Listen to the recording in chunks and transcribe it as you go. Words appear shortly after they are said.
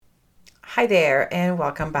Hi there, and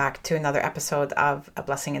welcome back to another episode of A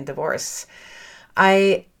Blessing in Divorce.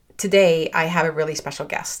 I Today I have a really special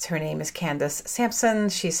guest. Her name is Candace Sampson.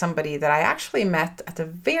 She's somebody that I actually met at the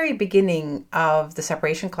very beginning of the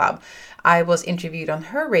Separation Club. I was interviewed on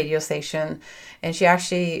her radio station, and she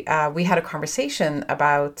actually we had a conversation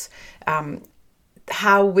about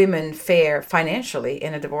how women fare financially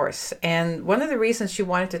in a divorce. And one of the reasons she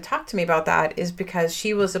wanted to talk to me about that is because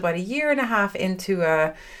she was about a year and a half into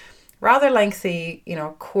a rather lengthy,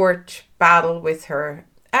 court battle with her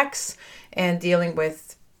ex and dealing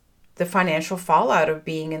with the financial fallout of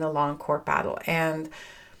being in a long court battle. And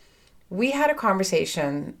we had a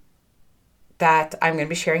conversation that I'm going to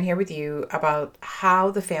be sharing here with you about how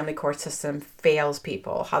the family court system fails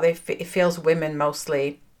people, how it fails women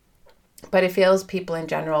mostly, but it fails people in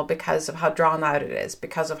general because of how drawn out it is,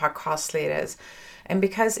 because of how costly it is, and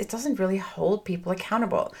because it doesn't really hold people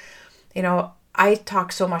accountable. I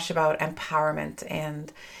talk so much about empowerment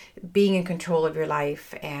and being in control of your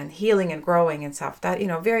life and healing and growing and stuff. That,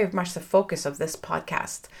 very much the focus of this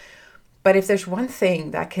podcast. But if there's one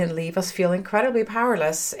thing that can leave us feel incredibly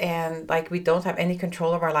powerless and like we don't have any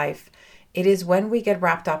control of our life, it is when we get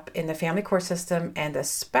wrapped up in the family court system, and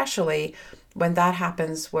especially when that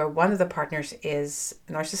happens where one of the partners is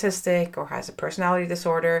narcissistic or has a personality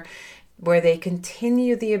disorder, where they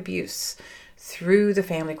continue the abuse through the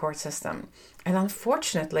family court system. And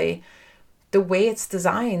unfortunately, the way it's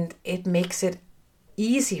designed, it makes it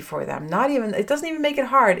easy for them. It doesn't even make it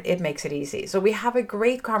hard, it makes it easy. So we have a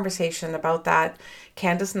great conversation about that,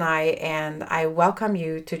 Candace and I welcome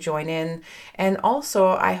you to join in. And also,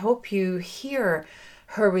 I hope you hear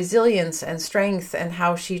her resilience and strength and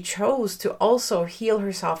how she chose to also heal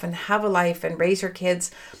herself and have a life and raise her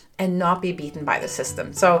kids and not be beaten by the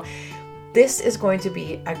system. So this is going to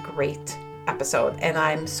be a great episode, and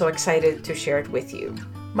I'm so excited to share it with you.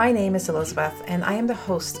 My name is Elizabeth, and I am the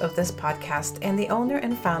host of this podcast and the owner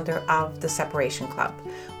and founder of the Separation Club,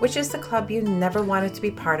 which is the club you never wanted to be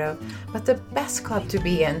part of, but the best club to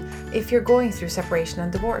be in if you're going through separation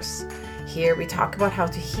and divorce. Here we talk about how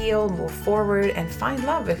to heal, move forward, and find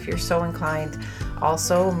love if you're so inclined.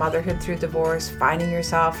 Also, motherhood through divorce, finding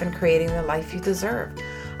yourself and creating the life you deserve.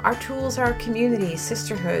 Our tools are community,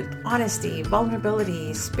 sisterhood, honesty,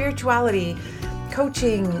 vulnerability, spirituality,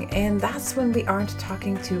 coaching, and that's when we aren't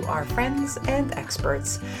talking to our friends and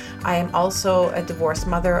experts. I am also a divorced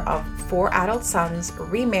mother of 4 adult sons,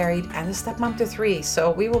 remarried, and a stepmom to 3, so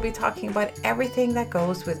we will be talking about everything that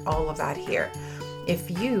goes with all of that here. If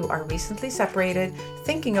you are recently separated,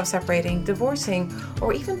 thinking of separating, divorcing,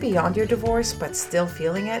 or even beyond your divorce but still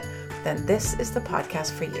feeling it, then this is the podcast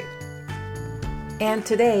for you. And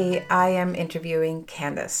today I am interviewing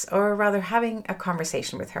Candace, or rather having a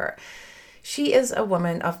conversation with her. She is a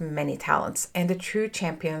woman of many talents and a true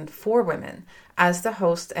champion for women. As the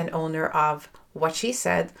host and owner of What She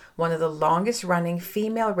Said, one of the longest running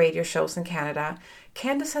female radio shows in Canada,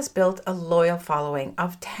 Candace has built a loyal following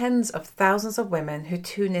of tens of thousands of women who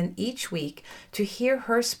tune in each week to hear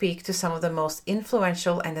her speak to some of the most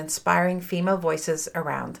influential and inspiring female voices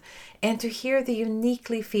around, and to hear the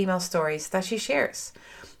uniquely female stories that she shares.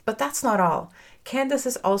 But that's not all. Candace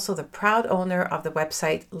is also the proud owner of the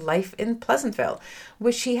website Life in Pleasantville,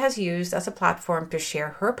 which she has used as a platform to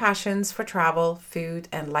share her passions for travel, food,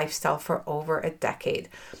 and lifestyle for over a decade.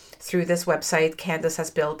 Through this website, Candace has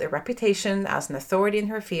built a reputation as an authority in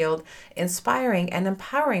her field, inspiring and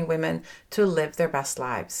empowering women to live their best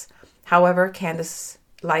lives. However, Candace's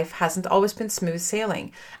life hasn't always been smooth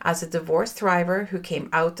sailing. As a divorce thriver who came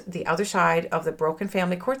out the other side of the broken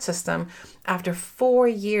family court system after 4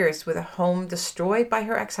 years with a home destroyed by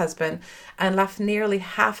her ex-husband and left nearly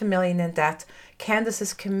 $500,000 in debt, Candace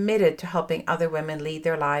is committed to helping other women lead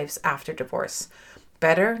their lives after divorce.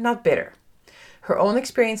 Better, not bitter. Her own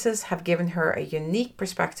experiences have given her a unique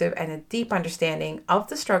perspective and a deep understanding of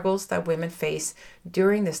the struggles that women face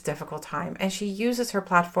during this difficult time, and she uses her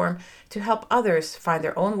platform to help others find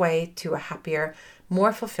their own way to a happier,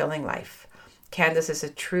 more fulfilling life. Candace is a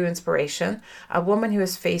true inspiration, a woman who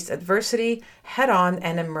has faced adversity head-on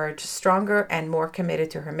and emerged stronger and more committed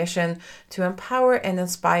to her mission to empower and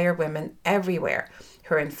inspire women everywhere.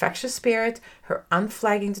 Her infectious spirit, her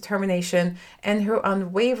unflagging determination, and her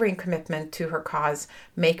unwavering commitment to her cause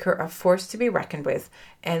make her a force to be reckoned with,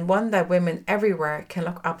 and one that women everywhere can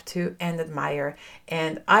look up to and admire.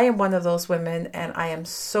 And I am one of those women, and I am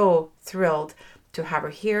so thrilled to have her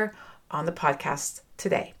here on the podcast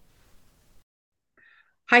today.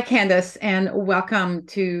 Hi, Candace, and welcome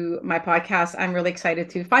to my podcast. I'm really excited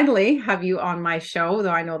to finally have you on my show,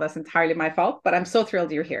 though I know that's entirely my fault, but I'm so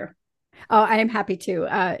thrilled you're here. Oh, I am happy to.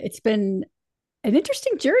 It's been an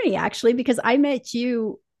interesting journey, actually, because I met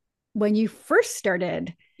you when you first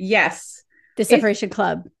started Yes. the It's Separation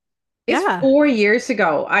Club. it's Yeah. 4 years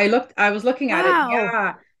ago. I was looking at it. Wow.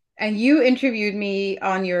 Yeah. And you interviewed me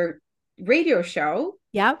on your radio show.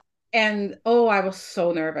 Yep. And oh, I was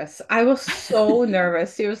so nervous. I was so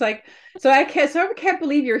nervous. He was like, I can't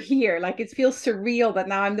believe you're here. Like it feels surreal that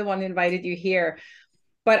now I'm the one who invited you here.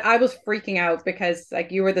 But I was freaking out because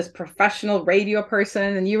like you were this professional radio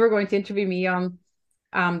person and you were going to interview me on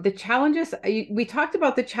the challenges. We talked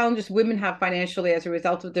about the challenges women have financially as a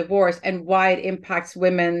result of divorce and why it impacts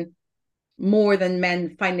women more than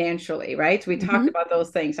men financially, right? So we talked Hmm. about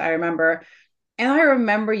those things. I remember, and I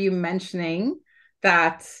remember you mentioning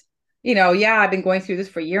that, yeah, I've been going through this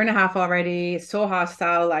for a year and a half already. It's so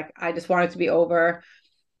hostile. Like I just want it to be over.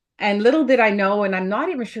 And little did I know, and I'm not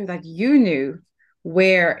even sure that you knew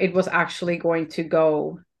where it was actually going to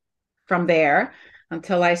go from there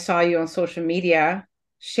until I saw you on social media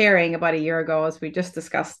sharing about a year ago, as we just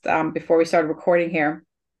discussed before we started recording here.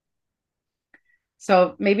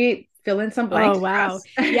 So maybe fill in some Oh, blanks for wow. us.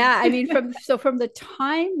 Yeah. I mean, from the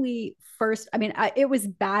time we first, I mean, it was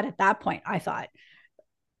bad at that point, I thought,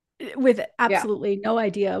 with Yeah. absolutely no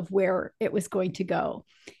idea of where it was going to go.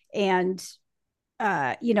 And,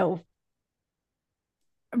 you know,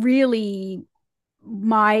 really,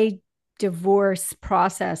 my divorce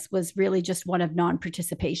process was really just one of non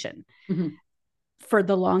participation Mhm. for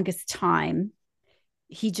the longest time.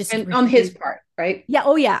 He just And on his refused. part, right? Yeah.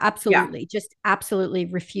 Oh, yeah. Yeah. Absolutely. Just absolutely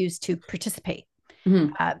refused to participate.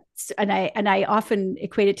 Mhm. And I often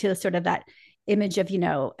equate it to sort of that image of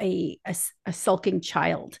a sulking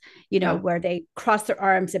child, Yeah. where they cross their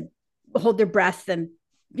arms and hold their breath, and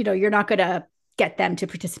you're not going to get them to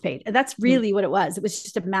participate. And that's Mhm. really what it was. It was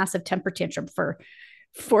just a massive temper tantrum for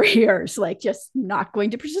 4 years, like just not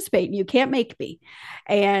going to participate. And you can't make me.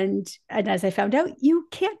 And as I found out, you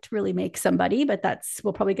can't really make somebody, but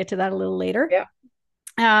we'll probably get to that a little later. Yeah.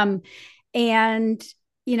 um, and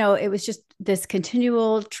it was just this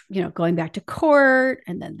continual going back to court,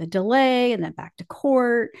 and then the delay, and then back to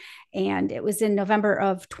court. And it was in November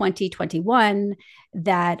of 2021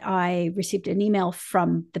 that I received an email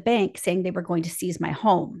from the bank saying they were going to seize my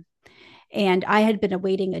home. And I had been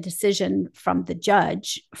awaiting a decision from the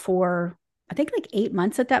judge for, I think, like 8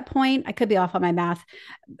 months at that point. I could be off on my math,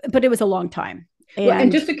 but it was a long time. Well, and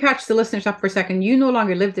And just to catch the listeners up for a second, you no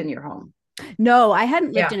longer lived in your home. no, I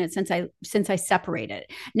hadn't lived Yeah. in it since I separated.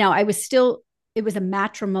 Now, it was a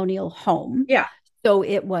matrimonial home. Yeah. So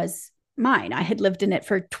it was mine. I had lived in it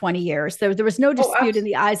for 20 years. There was no Oh, dispute in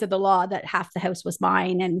the eyes of the law that half the house was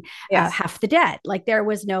mine, and yes. half the debt. Like, there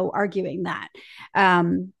was no arguing that.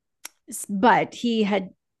 Um, but he had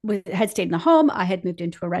stayed in the home. I had moved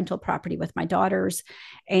into a rental property with my daughters.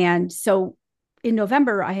 And so in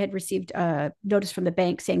November, I had received a notice from the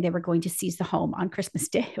bank saying they were going to seize the home on Christmas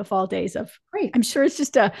Day, of all days. Great. I'm sure it's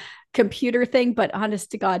just a computer thing, but honest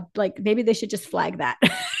to God, like, maybe they should just flag that.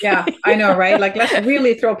 Yeah, I know, right? Like, let's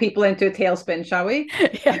really throw people into a tailspin, shall we?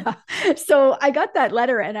 Yeah. So I got that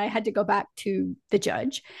letter, and I had to go back to the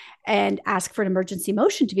judge and ask for an emergency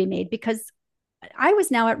motion to be made, because I was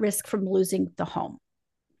now at risk from losing the home.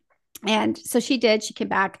 And so she did. She came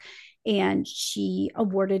back and she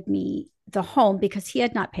awarded me the home because he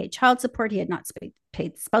had not paid child support. He had not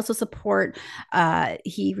paid spousal support.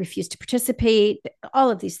 He refused to participate, all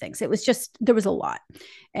of these things. It was just, there was a lot.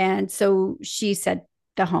 And so she said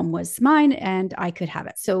the home was mine and I could have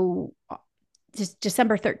it. So just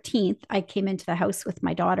December 13th, I came into the house with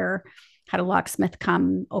my daughter, had a locksmith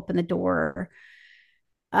come open the door.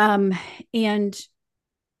 Um, and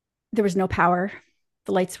there was no power.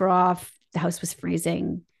 The lights were off. The house was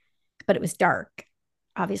freezing, but it was dark,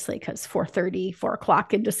 obviously, because 4:30, 4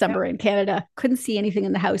 o'clock in Yeah. December in Canada. Couldn't see anything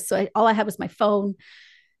in the house. So all I had was my phone.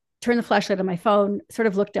 Turn the flashlight on my phone, sort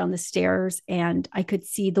of looked down the stairs, and I could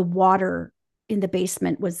see the water in the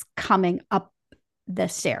basement was coming up the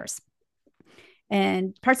stairs.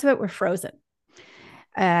 And parts of it were frozen.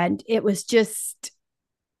 And it was just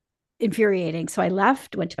infuriating. So I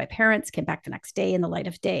left, went to my parents, came back the next day in the light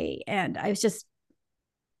of day. And I was just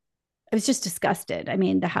disgusted. I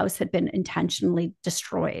mean, the house had been intentionally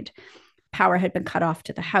destroyed. Power had been cut off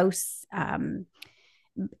to the house,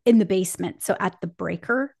 in the basement. So at the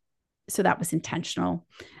breaker. So that was intentional,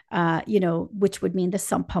 which would mean the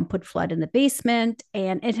sump pump would flood in the basement.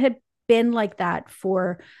 And it had been like that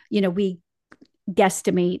for, we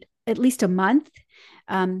guesstimate at least a month,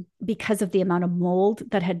 because of the amount of mold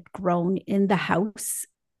that had grown in the house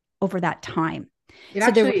over that time. It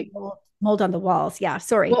So there was actually, mold on the walls. Yeah,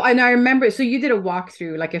 sorry. well, and I remember, so you did a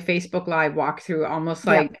walkthrough, like a Facebook Live walkthrough, almost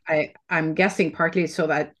Yeah. like I'm guessing partly so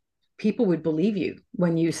that people would believe you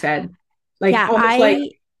when you said, like, Yeah, almost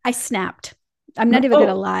like, I snapped. I'm not even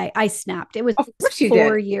gonna oh, lie. I snapped. It was of course you did.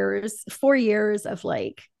 4 years, 4 years of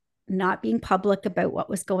like not being public about what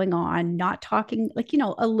was going on, not talking, like,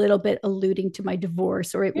 a little bit alluding to my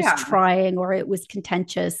divorce, or it was Yeah. trying, or it was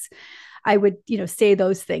contentious. I would, say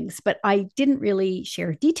those things, but I didn't really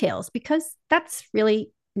share details because that's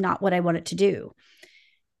really not what I wanted to do.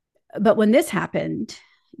 But when this happened,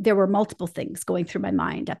 there were multiple things going through my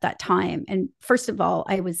mind at that time. And first of all,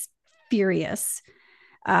 I was furious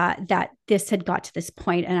that this had got to this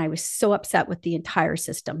point, and I was so upset with the entire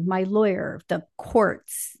system, my lawyer, the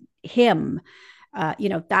courts, him.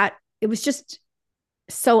 That it was just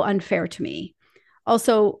so unfair to me.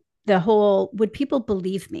 Also, the whole would people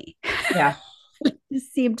believe me? Yeah. It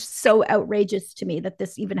seemed so outrageous to me that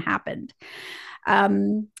this even happened.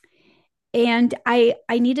 Um, and I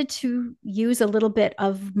needed to use a little bit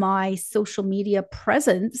of my social media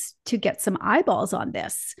presence to get some eyeballs on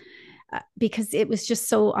this, because it was just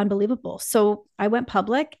so unbelievable. So I went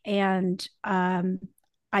public, and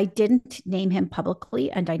I didn't name him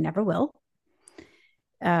publicly, and I never will.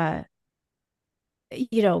 Uh,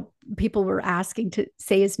 People were asking to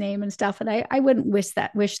say his name and stuff, and I wouldn't wish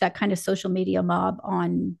that kind of social media mob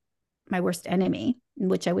on my worst enemy,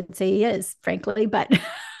 which I would say he is, frankly, but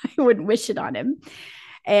I wouldn't wish it on him.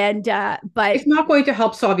 And but It's not going to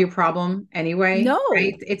help solve your problem anyway, right? no,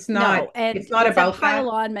 no, and It's not about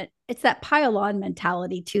that. it's that pile on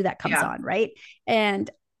mentality too that comes Yeah. on, right? And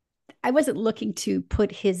I wasn't looking to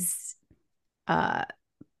put uh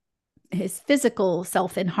his physical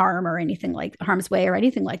self in harm's way or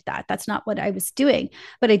anything like that. That's not what I was doing.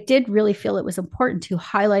 But I did really feel it was important to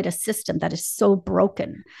highlight a system that is so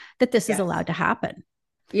broken that this is Yes. allowed to happen.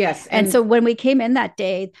 Yes. And And so when we came in that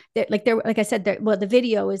day, like I said, the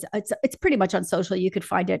video it's pretty much on social. You could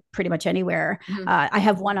find it pretty much anywhere. mhm. I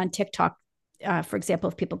have one on TikTok, for example.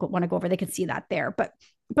 If people want to go over, they can see that there. But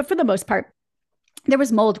for the most part, there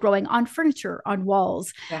was mold growing on furniture, on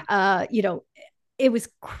walls. Yeah. It was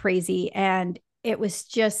crazy, and it was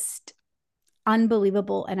just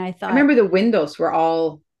unbelievable. And I I thought, remember the windows were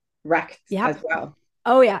all wrecked as yep, well.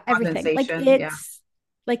 oh yeah, everything. Like Condensation. Yeah. it's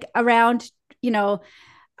like around, you know,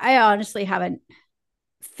 I honestly haven't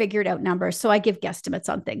figured out numbers. So I give guesstimates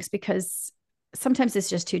on things because sometimes it's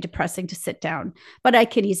just too depressing to sit down. But I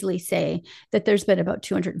can easily say that there's been about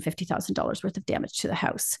 $250,000 worth of damage to the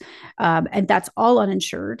house. And that's all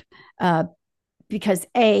uninsured. Because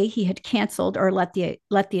he had canceled or let the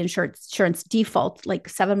insurance default like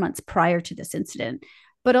 7 months prior to this incident.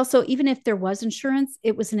 But also, even if there was insurance,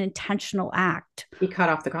 it was an intentional act. He cut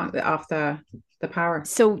off the power.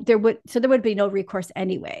 So there would be no recourse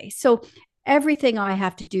anyway. So everything I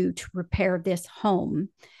have to do to repair this home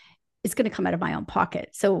is going to come out of my own pocket.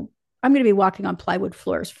 So I'm going to be walking on plywood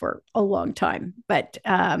floors for a long time. But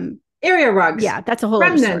Area rugs, yeah, that's a whole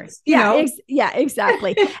other story. remnants, you know. Yeah,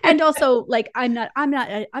 exactly. And also, like, I'm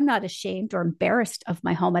not ashamed or embarrassed of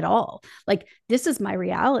my home at all. Like, this is my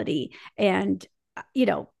reality, and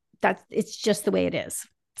it's just the way it is.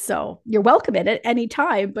 So you're welcome in it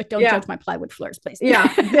anytime, but don't Yeah. judge my plywood floors, please.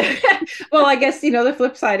 Yeah. Well, I guess, the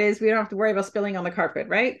flip side is we don't have to worry about spilling on the carpet,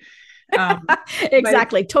 right?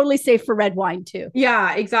 Exactly. Totally safe for red wine too.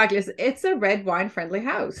 Yeah, exactly. It's a red wine friendly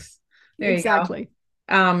house. There you go. Exactly.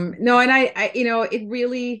 No, and I it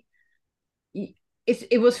really,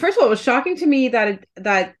 it was, first of all, it was shocking to me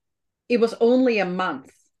that it was only a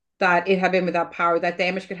month that it had been without power, that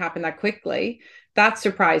damage could happen that quickly. That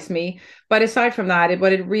surprised me. But aside from that,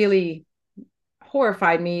 what it really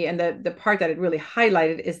horrified me, and the part that it really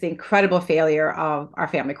highlighted, is the incredible failure of our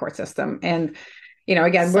family court system. And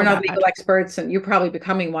again, we're So not bad. legal experts, and you're probably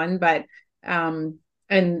becoming one, but and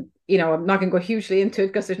I'm not going to go hugely into it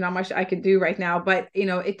because there's not much I can do right now. But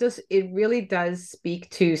it really does speak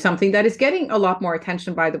to something that is getting a lot more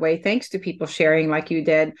attention, by the way, thanks to people sharing like you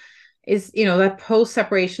did, is that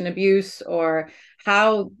post-separation abuse, or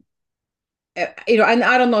how and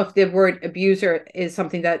I don't know if the word abuser is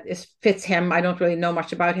something that fits him. I don't really know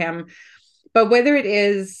much about him, but whether it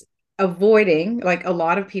is avoiding, like a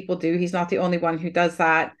lot of people do, he's not the only one who does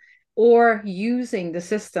that, or using the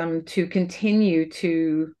system to continue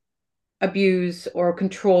to abuse or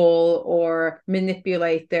control or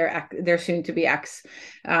manipulate their soon to be ex,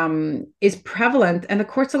 is prevalent, and the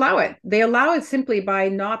courts allow it. They allow it simply by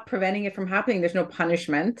not preventing it from happening. There's no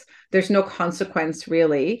punishment, there's no consequence,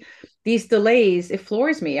 really. These delays, it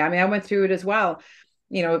floors me. I mean, I went through it as well.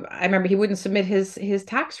 I remember he wouldn't submit his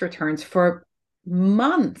tax returns for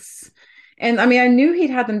months. And I mean, I knew he'd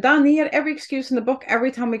had them done. He had every excuse in the book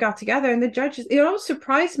every time we got together. And the judges, it always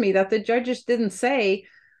surprised me that the judges didn't say,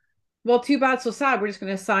 well, too bad, so sad. We're just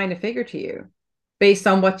going to assign a figure to you based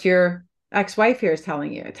on what your ex-wife here is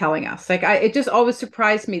telling us. Like, it just always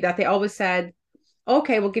surprised me that they always said,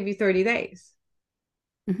 okay, we'll give you 30 days.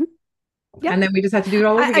 Mm-hmm. Yeah. And then we just had to do it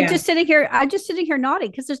all over I'm again. just sitting here. I'm just sitting here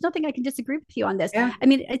nodding because there's nothing I can disagree with you on this. Yeah. I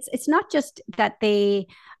mean, it's not just that the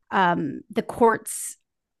courts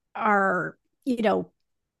are,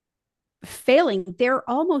 failing. They're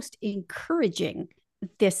almost encouraging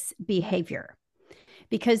this behavior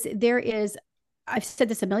because there is. I've said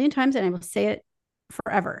this a million times, and I will say it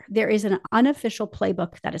forever. There is an unofficial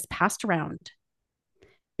playbook that is passed around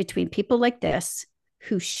between people like this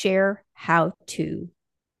who share how to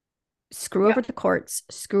screw Yeah. over the courts,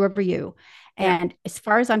 screw over you. Yeah. And as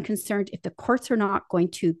far as I'm concerned, if the courts are not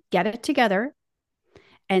going to get it together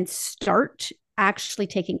and start actually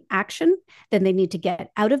taking action, then they need to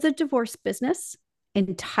get out of the divorce business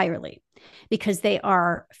entirely because they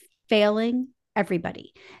are failing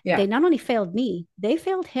everybody. Yeah. They not only failed me, they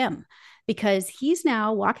failed him because he's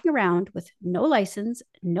now walking around with no license,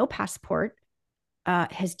 no passport,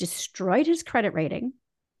 has destroyed his credit rating.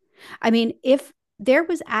 I mean, if there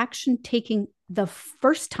was action taking the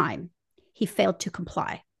first time he failed to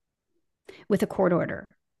comply with a court order,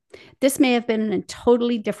 this may have been a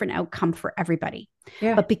totally different outcome for everybody.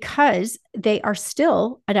 Yeah. But because they are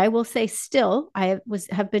still, and I will say still,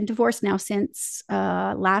 have been divorced now since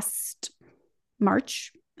last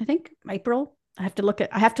March, I think April. I have to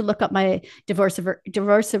look up my Anniversary,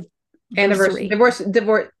 divorce.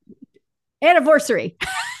 anniversary.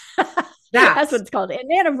 That's That's what it's called,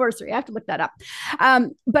 an anniversary. I have to look that up.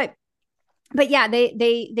 But yeah,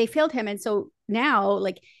 they failed him, and so now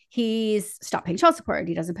like he's stopped paying child support.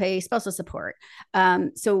 He doesn't pay spousal support.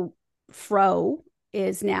 So Fro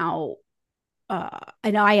is now,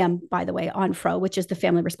 and I am, by the way, on Fro, which is the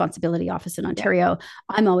Family Responsibility Office in yeah. Ontario.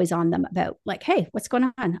 I'm always on them about like, hey, what's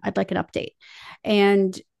going on? I'd like an update.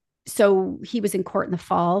 And so he was in court in the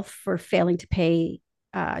fall for failing to pay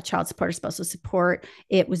child support or spousal support.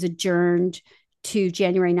 It was adjourned to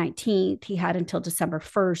January 19th. He had until December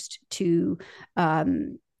 1st to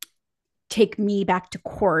take me back to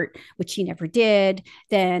court, which he never did.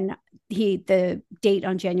 Then the date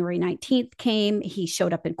on January 19th came. He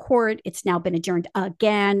showed up in court. It's now been adjourned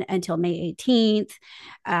again until May 18th.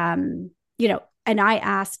 And I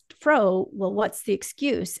asked Fro, well, what's the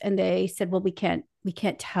excuse? And they said, well, we can't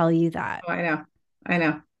tell you that. Oh, I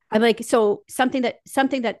know. I'm like, so something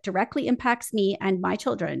that directly impacts me and my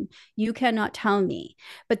children, you cannot tell me.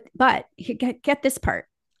 But get this part.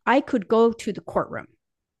 I could go to the courtroom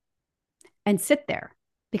and sit there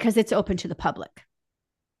because it's open to the public.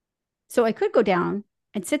 So I could go down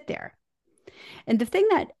and sit there. And the thing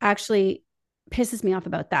that actually pisses me off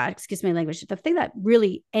about that, excuse my language, the thing that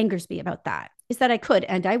really angers me about that is that I could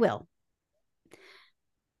and I will.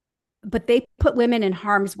 But they put women in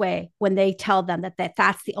harm's way when they tell them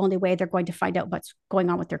that's the only way they're going to find out what's going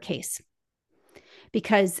on with their case.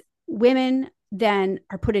 Because women then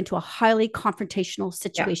are put into a highly confrontational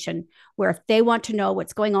situation where if they want to know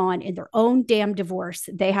what's going on in their own damn divorce,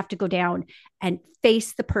 they have to go down and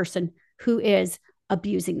face the person who is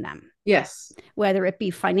abusing them. Yes. Whether it be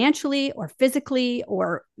financially or physically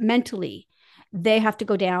or mentally, they have to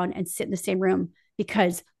go down and sit in the same room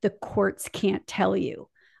because the courts can't tell you.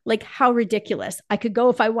 Like, how ridiculous. I could go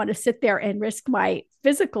if I want to sit there and risk my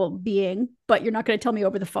physical being, but you're not going to tell me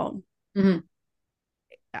over the phone. Mm-hmm.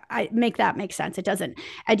 I make that make sense. It doesn't.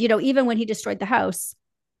 And, even when he destroyed the house,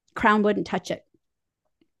 Crown wouldn't touch it.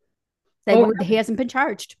 Really? He hasn't been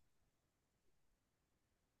charged.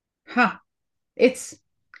 Huh. It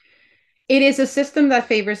is a system that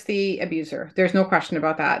favors the abuser. There's no question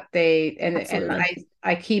about that.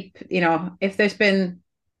 I keep, if there's been,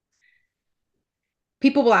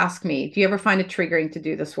 people will ask me, do you ever find it triggering to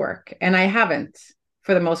do this work? And I haven't,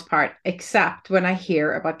 for the most part, except when I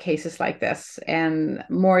hear about cases like this, and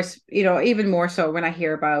more, even more so when I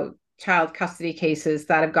hear about child custody cases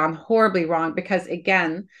that have gone horribly wrong. Because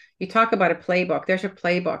again, you talk about a playbook. There's a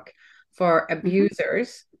playbook for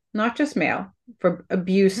abusers, not just male, for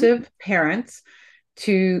abusive parents,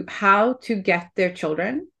 to how to get their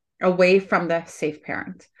children away from the safe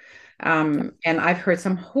parent. And I've heard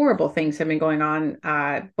some horrible things have been going on.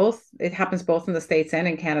 It happens both in the States and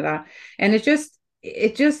in Canada. And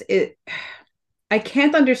I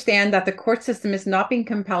can't understand that the court system is not being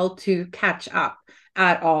compelled to catch up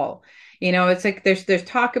at all. It's like there's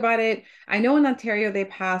talk about it. I know in Ontario, they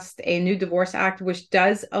passed a new divorce act, which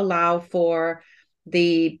does allow for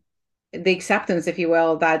the acceptance, if you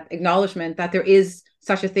will, that acknowledgement that there is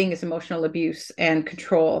such a thing as emotional abuse and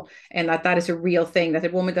control, and that is a real thing, that a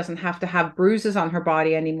woman doesn't have to have bruises on her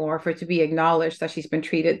body anymore for it to be acknowledged that she's been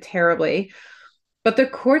treated terribly. But the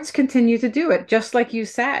courts continue to do it, just like you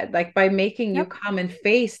said, like by making you Yep. come and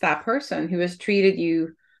face that person who has treated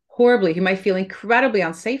you horribly, who might feel incredibly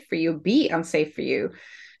unsafe for you, be unsafe for you.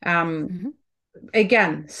 Um, Mhm.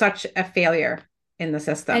 Again, such a failure in the And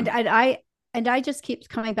system. I just keep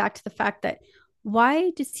coming back to the fact that why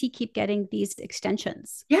does he keep getting these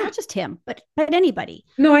extensions? Yeah, Not just him, but anybody.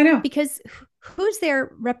 no, I know. Because who's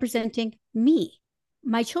there representing me,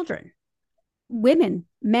 my children, women,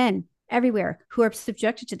 men, everywhere who are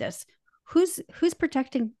subjected to this? Who's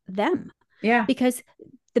protecting them? Yeah. Because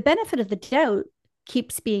the benefit of the doubt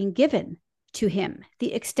keeps being given to him.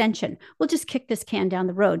 The extension, we'll just kick this can down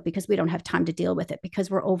the road because we don't have time to deal with it because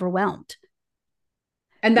we're overwhelmed.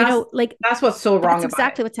 And You know, like that's what's so wrong that's about it.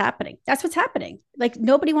 exactly what's happening. That's what's happening. Like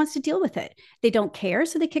nobody wants to deal with it. They don't care,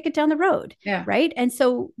 so they kick it down the road, Yeah. right? And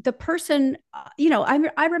so the person,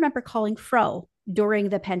 I remember calling Fro during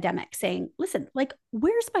the pandemic saying, "Listen, like,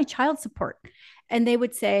 where's my child support?" And they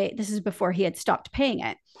would say, "This is before he had stopped paying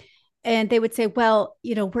it." And they would say, "Well,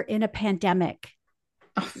 we're in a pandemic."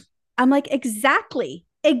 I'm like, exactly,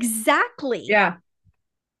 exactly. Yeah,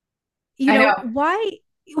 I know. Why?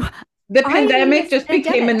 The I need pandemic this just became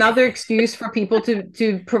pandemic. another excuse for people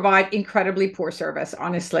to provide incredibly poor service,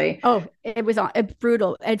 honestly. Oh, it was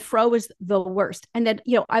brutal. And Fro was the worst. And then,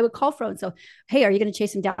 I would call Fro and say, "Hey, are you going to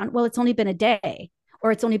chase him down?" "Well, it's only been a day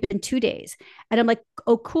or it's only been 2 days." And I'm like,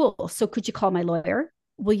 "Oh, cool. So could you call my lawyer?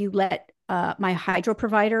 Will you let my hydro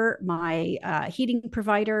provider, my heating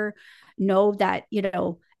provider know that,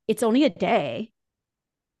 it's only a day?"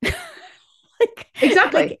 like,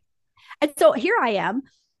 Exactly. like, and so here I am,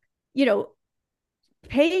 you know,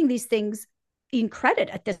 paying these things in credit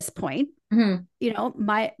at this point, Hmm.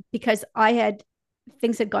 because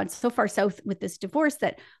things had gone so far south with this divorce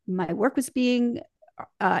that my work was being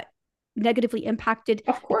uh, negatively impacted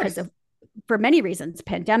Of because course. of, for many reasons,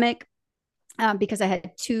 pandemic, because I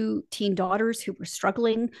had two teen daughters who were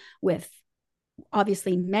struggling with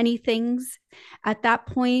obviously many things at that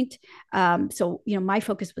point. So, my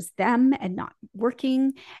focus was them and not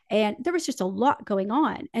working. And there was just a lot going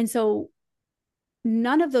on. And so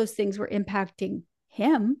none of those things were impacting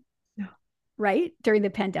him, No. right? During the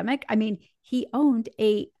pandemic. I mean, he owned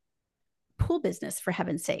a pool business, for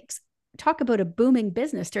heaven's sakes. Talk about a booming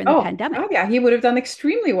business during the Oh, pandemic. oh yeah, he would have done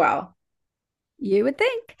extremely well. You would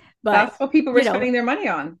think, but That's what people were you know, spending their money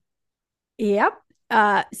on. yep.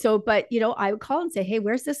 But I would call and say, "Hey,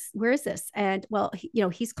 where's this? Where is this?" And well,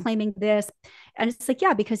 he's claiming this, and it's like,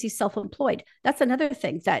 yeah, because he's self-employed. That's another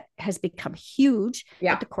thing that has become huge that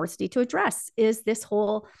Yeah. the courts need to address is this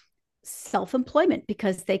whole self-employment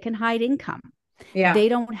because they can hide income. Yeah. They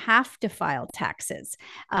don't have to file taxes.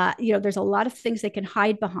 There's a lot of things they can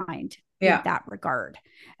hide behind in Yeah. that regard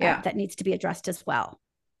Yeah. that needs to be addressed as well.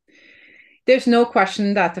 There's no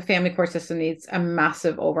question that the family court system needs a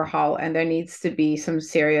massive overhaul, and there needs to be some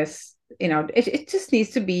serious, it just needs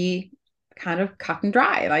to be kind of cut and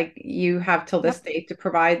dry. Like, you have till this Yep. date to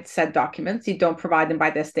provide said documents. You don't provide them by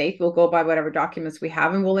this date, we'll go by whatever documents we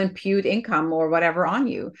have, and we'll impute income or whatever on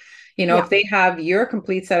you. Yeah. If they have your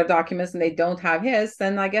complete set of documents and they don't have his,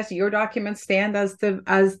 then I guess your documents stand as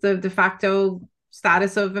the de facto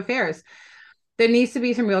status of affairs. There needs to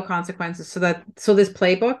be some real consequences, so this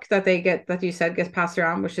playbook that they get, that you said, gets passed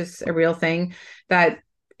around, which is a real thing, that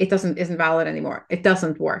it isn't valid anymore. It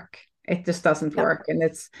doesn't work. It just doesn't Yep. work. And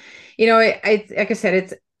it's, like I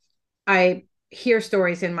said, I hear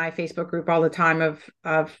stories in my Facebook group all the time of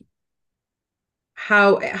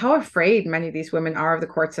how afraid many of these women are of the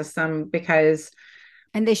court system, because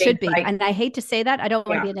And they things should be. like, And I hate to say that. I don't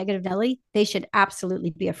want to yeah, be a negative Nelly. They should absolutely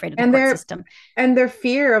be afraid of the and court system. their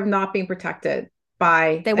fear of not being protected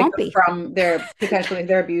by, They like, won't be. from their potentially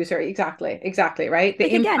their abuser. Exactly, right, the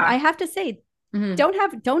Like again, I impact. have to say, Mhm. don't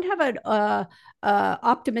have an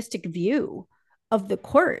optimistic view of the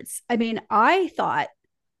courts. I mean, I thought,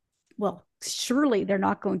 well, surely they're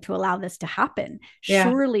not going to allow this to happen. Yeah.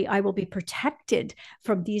 Surely I will be protected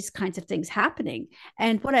from these kinds of things happening.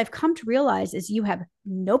 And what I've come to realize is you have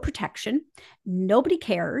no protection, nobody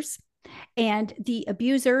cares. And the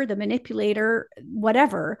abuser, the manipulator,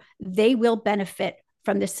 whatever, they will benefit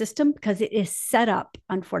from the system because it is set up,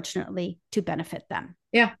 unfortunately, to benefit them.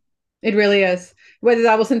 Yeah, it really is. Whether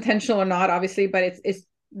that was intentional or not, obviously, but it's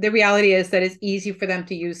the reality is that it's easy for them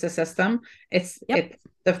to use the system. Yep. It's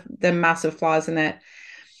the massive flaws in it.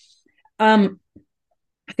 Um,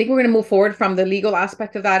 I think we're going to move forward from the legal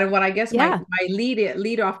aspect of that. And what I guess Yeah. my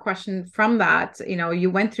lead off question from that, you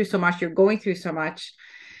went through so much, you're going through so much.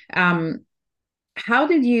 Um, how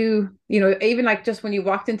did you, even like just when you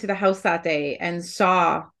walked into the house that day and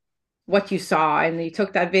saw what you saw and you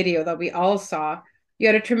took that video that we all saw, you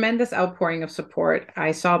had a tremendous outpouring of support.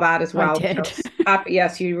 I saw that as I well, which I did. was happy.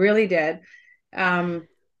 Yes, you really did. Um,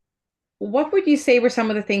 what would you say were some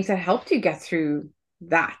of the things that helped you get through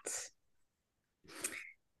that?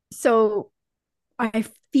 So I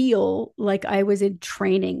feel like I was in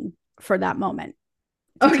training for that moment,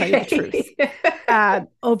 to tell you the truth, Okay.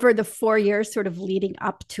 over the 4 years sort of leading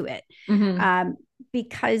up to it. Hmm. Um,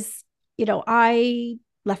 because, I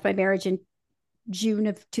left my marriage in June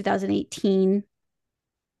of 2018.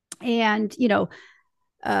 And,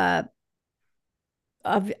 uh,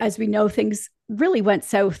 as we know, things really went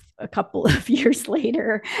south a couple of years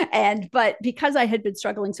later. But because I had been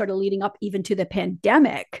struggling sort of leading up even to the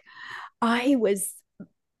pandemic, I was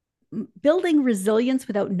building resilience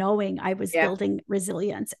without knowing I was Yeah. building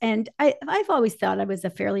resilience. And I've always thought I was a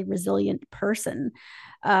fairly resilient person,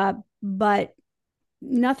 but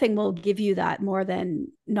nothing will give you that more than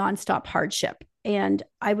nonstop hardship. And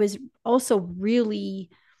I was also really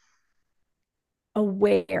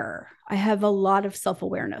aware. I have a lot of self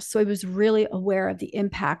awareness. So I was really aware of the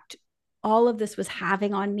impact all of this was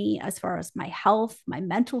having on me as far as my health, my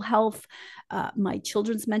mental health, my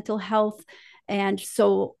children's mental health. And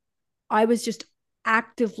so I was just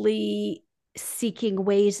actively seeking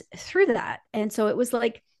ways through that. And so it was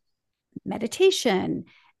like meditation,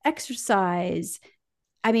 exercise.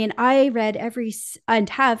 I mean, I read every and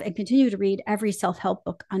have and continue to read every self help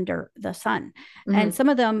book under the sun. And Hmm. some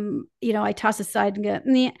of them, I toss aside and go,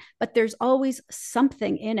 meh, but there's always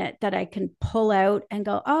something in it that I can pull out and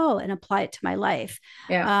go, oh, and apply it to my life.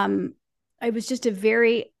 Yeah. Um, I was just a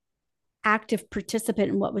very active participant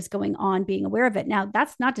in what was going on, being aware of it. Now,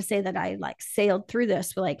 that's not to say that I like sailed through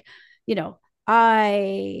this, but like, you know,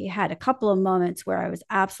 I had a couple of moments where I was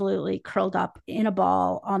absolutely curled up in a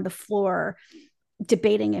ball on the floor,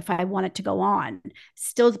 debating if I wanted to go on.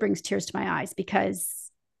 Still brings tears to my eyes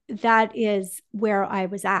because that is where I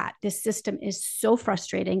was at. This system is so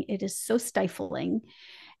frustrating. It is so stifling.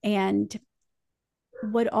 And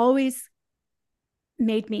what always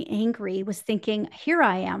made me angry was thinking, here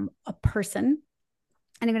I am, a person,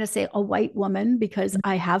 and I'm going to say a white woman because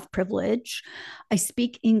I have privilege. I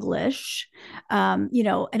speak English, and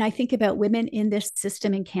I think about women in this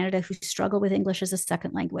system in Canada who struggle with English as a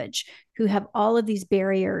second language, who have all of these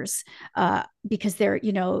barriers because they're,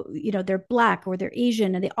 they're Black or they're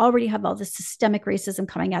Asian, and they already have all this systemic racism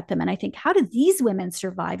coming at them. And I think, how do these women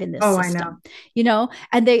survive in this Oh, I know. system?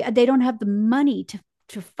 And they don't have the money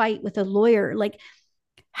to fight with a lawyer. Like,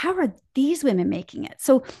 how are these women making it?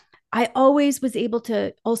 So I always was able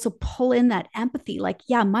to also pull in that empathy, like,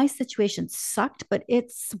 yeah, my situation sucked, but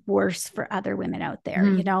it's worse for other women out there,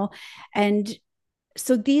 Hmm. And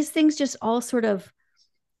so these things just all sort of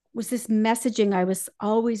was this messaging I was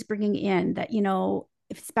always bringing in that,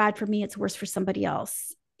 if it's bad for me, it's worse for somebody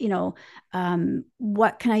else.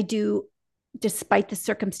 What can I do despite the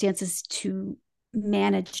circumstances to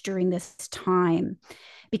manage during this time?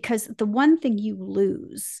 Because the one thing you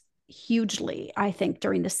lose hugely, I think,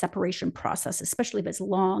 during the separation process, especially if it's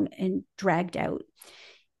long and dragged out,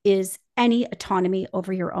 is any autonomy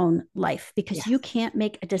over your own life because you Yes. can't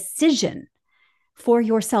make a decision for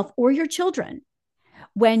yourself or your children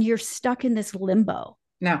when you're stuck in this limbo.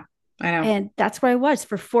 No, I know. And that's where I was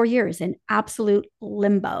for 4 years in absolute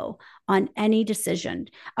limbo on any decision.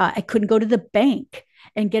 I couldn't go to the bank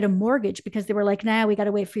and get a mortgage because they were like, nah, we got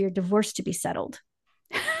to wait for your divorce to be settled.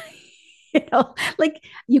 Like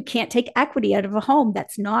you can't take equity out of a home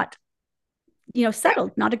that's not, Yeah.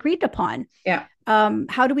 settled, not agreed upon. Yeah.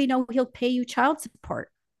 How do we know he'll pay you child support?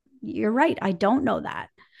 You're right. I don't know that.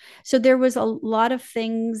 So there was a lot of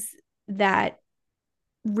things that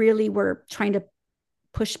really were trying to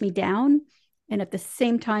push me down. And at the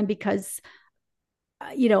same time, because,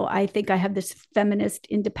 I think I have this feminist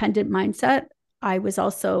independent mindset, I was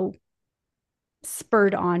also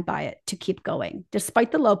spurred on by it to keep going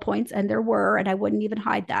despite the low points, and there were, and I wouldn't even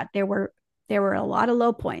hide that there were a lot of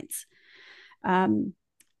low points.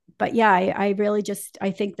 But yeah, I really just, I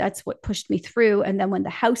think that's what pushed me through. And then when the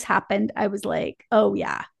house happened, I was like, oh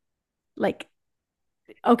yeah, like,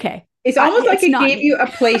 okay, It's almost like it's it not gave you me. a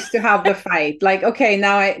place to have the fight. Like, okay,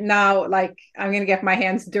 now like I'm gonna get my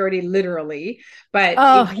hands dirty literally, but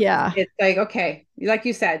Oh yeah. it's like, okay, like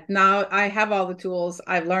you said, now I have all the tools.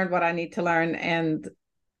 I've learned what I need to learn, and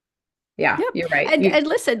yeah, Yep. you're right. And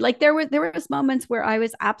listen, like there was moments where I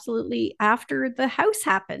was absolutely, after the house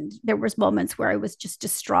happened, there was moments where I was just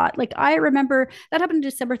distraught. Like I remember that happened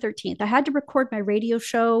December 13th. I had to record my radio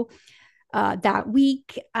show that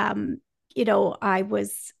week. I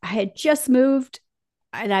had just moved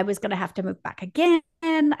and I was going to have to move back again.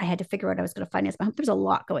 I had to figure out I was going to finance my home. There's a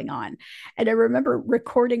lot going on. And I remember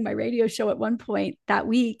recording my radio show at one point that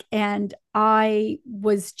week, and I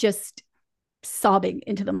was just sobbing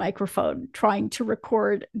into the microphone trying to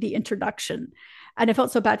record the introduction. And I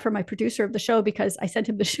felt so bad for my producer of the show because I sent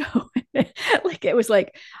him the show. Like it was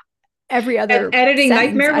like every other Editing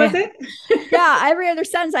sentence nightmare, was it? yeah, every other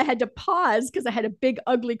sentence I had to pause because I had a big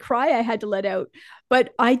ugly cry I had to let out,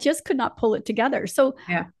 but I just could not pull it together. So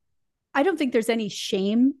Yeah. I don't think there's any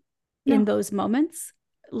shame in No. those moments.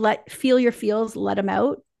 Feel your feels, let them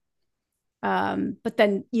out. But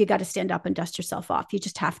then you got to stand up and dust yourself off. You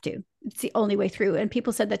just have to. It's the only way through. And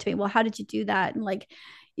people said that to me. Well, how did you do that? And like,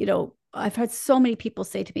 I've had so many people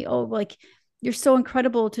say to me, "Oh, like you're so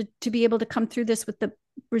incredible to be able to come through this with the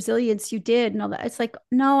resilience you did," and all that. It's like,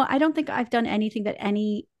 no, I don't think I've done anything that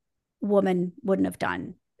any woman wouldn't have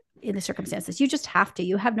done in the circumstances. You just have to.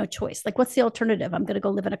 You have no choice. Like, what's the alternative? I'm going to go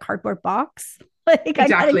live in a cardboard box. Like, I got to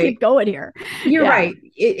Exactly. keep going here. You're Yeah. right.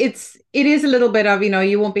 It is a little bit of,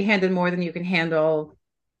 you won't be handed more than you can handle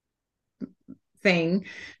thing.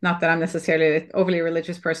 Not that I'm necessarily an overly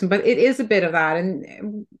religious person, but it is a bit of that.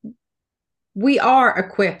 And we are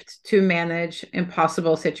equipped to manage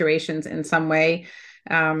impossible situations in some way.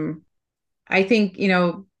 Um, I think,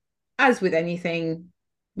 as with anything,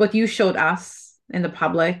 what you showed us in the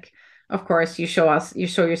public, of course, you show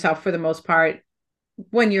yourself for the most part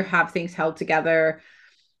when you have things held together,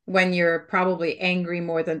 when you're probably angry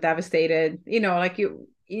more than devastated, like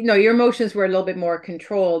your emotions were a little bit more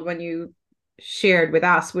controlled when you shared with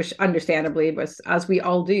us, which understandably was, as we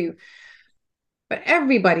all do. But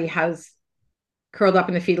everybody has curled up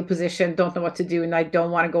in the fetal position, don't know what to do, and I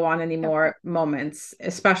don't want to go on Yep. anymore moments,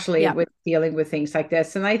 especially Yep. with dealing with things like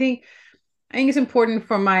this. And I think it's important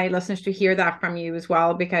for my listeners to hear that from you as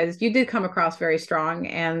well, because you did come across very strong.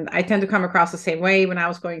 And I tend to come across the same way when I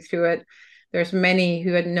was going through it. There's many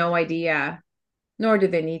who had no idea, nor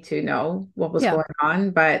did they need to know what was Yeah. going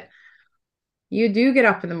on. But you do get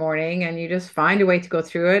up in the morning and you just find a way to go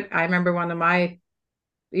through it. I remember one of my,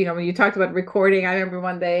 when you talked about recording, I remember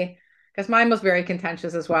one day, because mine was very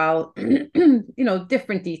contentious as well,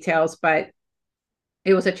 different details, but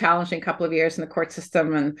it was a challenging couple of years in the court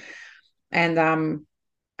system. And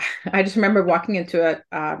I just remember walking into it.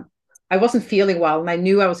 I wasn't feeling well and I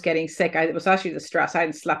knew I was getting sick. It was actually the stress. I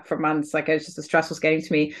hadn't slept for months. Like, the stress was getting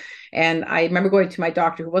to me. And I remember going to my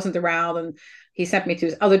doctor who wasn't around, and he sent me to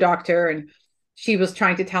his other doctor, and she was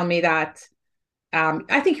trying to tell me that,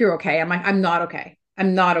 I think you're okay. I'm like, I'm not okay.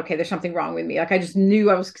 I'm not okay. There's something wrong with me. Like, I just knew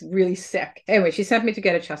I was really sick. Anyway, she sent me to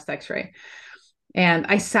get a chest x-ray. And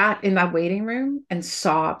I sat in that waiting room and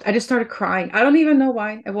sobbed. I just started crying. I don't even know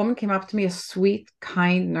why. A woman came up to me, a sweet,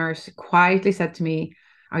 kind nurse, quietly said to me,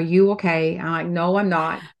 "Are you okay?" And I'm like, "No, I'm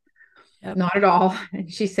not. Yep. Not at all."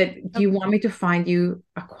 And she said, "Do Yep. you want me to find you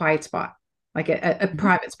a quiet spot? Like a Mm-hmm.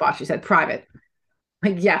 private spot?" She said, "Private."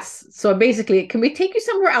 Like, yes. So basically, can we take you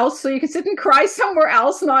somewhere else so you can sit and cry somewhere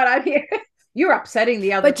else, not out here? You're upsetting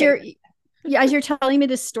the other But patient. yeah, as you're telling me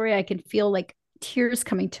this story, I can feel like tears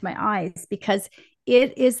coming to my eyes because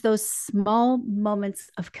it is those small moments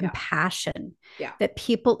of Yeah. compassion Yeah. that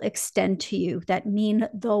people extend to you that mean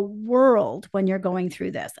the world when you're going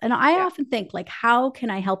through this. And I Yeah. often think, like, how can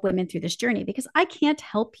I help women through this journey? Because I can't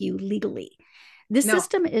help you legally. This No,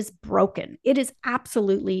 system is broken. It is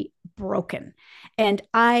absolutely broken. And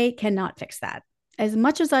I cannot fix that. As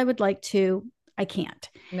much as I would like to, I can't.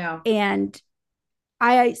 no. And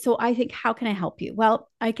so I think, how can I help you? Well,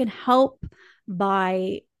 I can help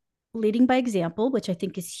by leading by example, which I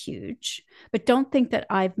think is huge. But don't think that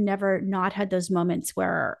I've never not had those moments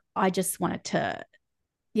where I just wanted to,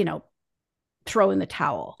 you know, throw in the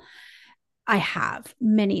towel. I have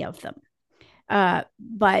many of them.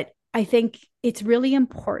 But I think it's really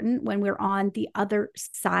important when we're on the other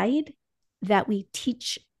side that we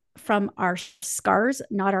teach from our scars,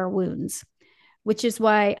 not our wounds, which is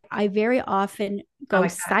why I very often I go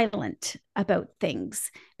like that. silent about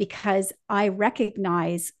things because I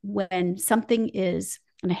recognize when something is,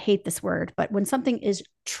 and I hate this word, but when something is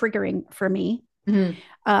triggering for me, Mhm.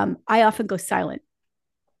 I often go silent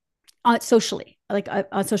socially, like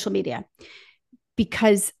on social media,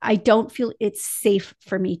 because I don't feel it's safe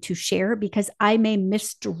for me to share because I may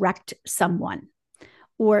misdirect someone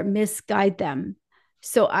or misguide them.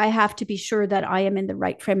 So I have to be sure that I am in the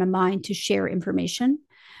right frame of mind to share information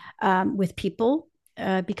with people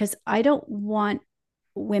because I don't want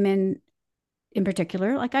women in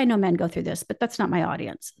particular, like I know men go through this, but that's not my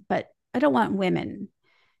audience. But I don't want women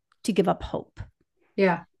to give up hope.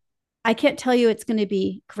 Yeah. I can't tell you it's going to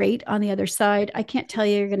be great on the other side. I can't tell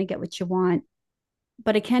you you're going to get what you want,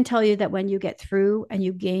 but I can tell you that when you get through and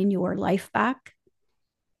you gain your life back,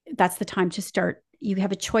 that's the time to start. You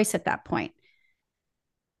have a choice at that point.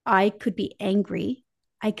 I could be angry.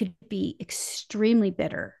 I could be extremely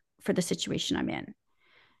bitter for the situation I'm in.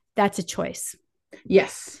 That's a choice.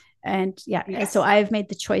 Yes. And yeah, Yes. so I've made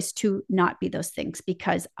the choice to not be those things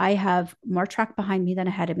because I have more track behind me than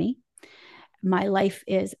ahead of me. My life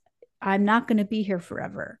is, I'm not going to be here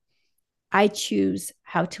forever. I choose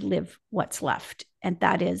how to live what's left. And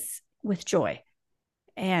that is with joy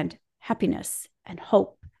and happiness and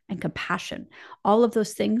hope and compassion. All of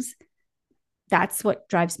those things, that's what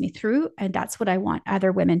drives me through. And that's what I want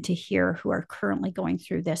other women to hear who are currently going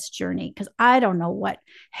through this journey. Because I don't know what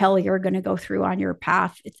hell you're going to go through on your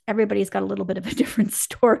path. Everybody's got a little bit of a different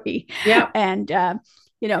story. Yeah. And,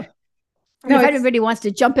 if anybody wants to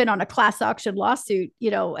jump in on a class action lawsuit,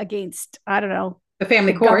 against, I don't know, the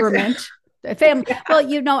family court, government, the family. Yeah.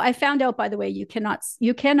 Well, I found out, by the way, you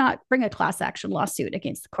cannot bring a class action lawsuit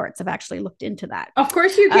against the courts. I've actually looked into that. Of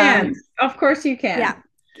course you can. Of course you can. Yeah.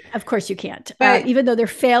 Of course you can't. But even though they're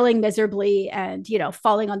failing miserably and,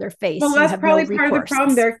 falling on their face. Well, that's probably part of the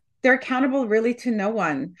problem. They're accountable really to no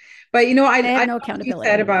one. But, I have no accountability.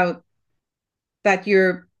 You said about that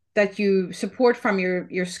you support from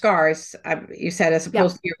your scars, you said, as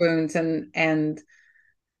opposed to your wounds. And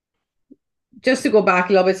just to go back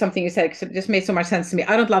a little bit, something you said, because it just made so much sense to me.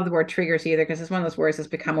 I don't love the word triggers either, because it's one of those words that's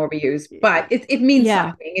become overused. But it means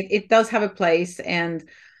something. It does have a place. And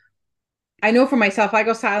I know for myself, I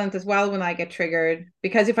go silent as well when I get triggered,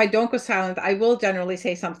 because if I don't go silent, I will generally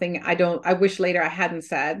say something I wish later I hadn't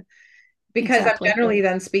said, because I'm generally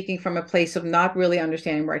then speaking from a place of not really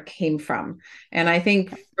understanding where it came from. And I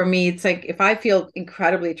think for me, it's like, if I feel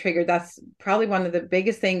incredibly triggered, that's probably one of the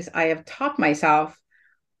biggest things I have taught myself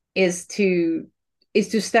is to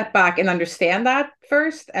step back and understand that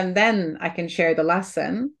first, and then I can share the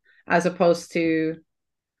lesson, as opposed to,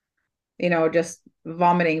 just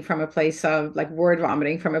vomiting from a place of, like, word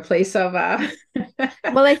vomiting from a place of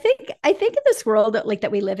well, I think in this world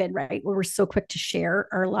that we live in, right, where we're so quick to share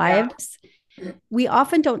our lives, we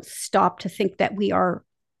often don't stop to think that we are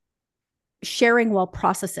sharing while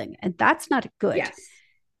processing, and that's not good.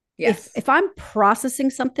 Yes. If I'm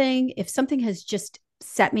processing something, if something has just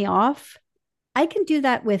set me off, I can do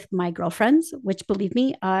that with my girlfriends, which, believe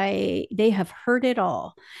me, they have heard it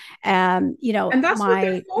all. And that's what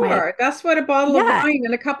they're for. That's what a bottle of wine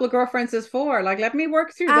and a couple of girlfriends is for. Like, let me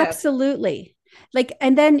work through this. Absolutely. Like,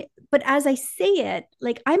 and then, but as I say it,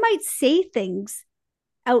 like, I might say things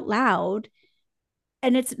out loud,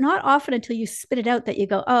 and it's not often until you spit it out that you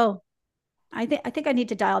go, oh, I think I need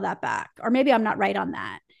to dial that back, or maybe I'm not right on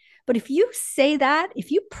that. But if you say that, if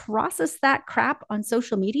you process that crap on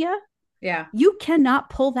social media, you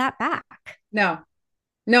cannot pull that back. No,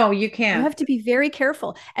 you can't. You have to be very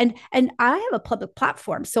careful. And I have a public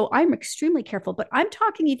platform, so I'm extremely careful, but I'm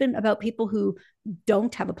talking even about people who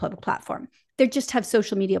don't have a public platform. They just have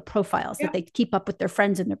social media profiles that they keep up with their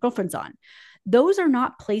friends and their girlfriends on. Those are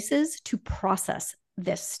not places to process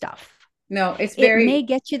this stuff. No, it may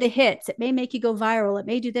get you the hits. It may make you go viral. It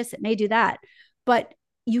may do this. It may do that. But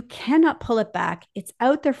you cannot pull it back. It's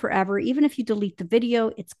out there forever. Even if you delete the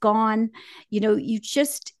video, it's gone. You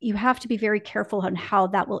have to be very careful on how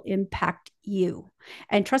that will impact you.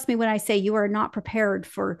 And trust me when I say, you are not prepared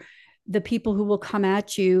for the people who will come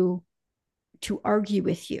at you to argue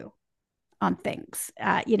with you on things,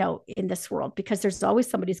 in this world, because there's always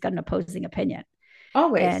somebody who's got an opposing opinion.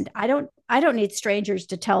 Always. And I don't need strangers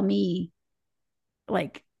to tell me,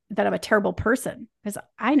 like, that I'm a terrible person, because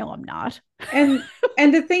I know I'm not. And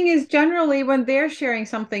the thing is, generally, when they're sharing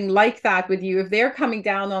something like that with you, if they're coming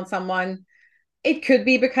down on someone, it could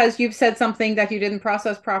be because you've said something that you didn't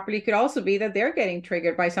process properly. It could also be that they're getting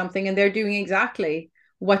triggered by something and they're doing exactly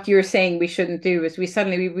what you're saying we shouldn't do. Is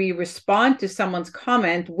we respond to someone's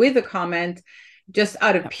comment with a comment just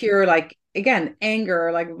out of pure, like, again,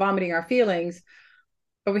 anger, like vomiting our feelings.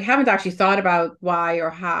 But we haven't actually thought about why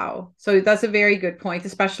or how. So that's a very good point,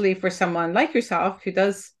 especially for someone like yourself who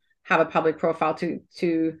does have a public profile,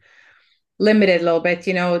 to limit it a little bit.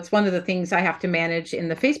 It's one of the things I have to manage in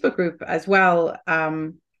the Facebook group as well.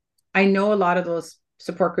 I know a lot of those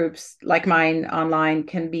support groups like mine online there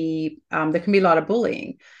can be a lot of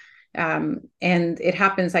bullying. And it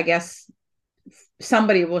happens, I guess,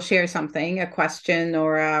 somebody will share something, a question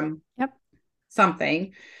or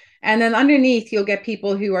something. And then underneath, you'll get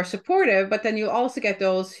people who are supportive, but then you'll also get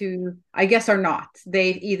those who, I guess, are not.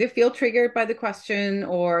 They either feel triggered by the question,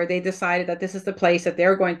 or they decided that this is the place that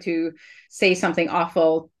they're going to say something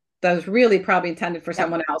awful that was really probably intended for Yep.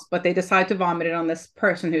 someone else, but they decide to vomit it on this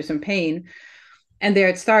person who's in pain. And there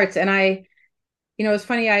it starts. And it's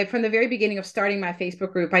funny. From the very beginning of starting my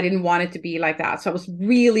Facebook group, I didn't want it to be like that. So I was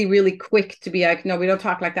really, really quick to be like, no, we don't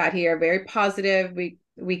talk like that here. Very positive.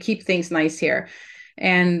 We keep things nice here.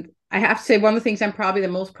 And I have to say, one of the things I'm probably the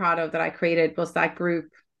most proud of that I created was that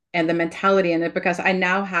group and the mentality in it, because I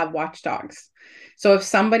now have watchdogs. So if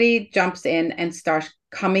somebody jumps in and starts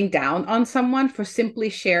coming down on someone for simply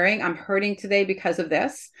sharing, I'm hurting today because of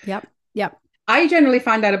this. Yep. Yep. I generally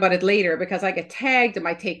find out about it later because I get tagged. It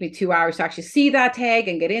might take me 2 hours to actually see that tag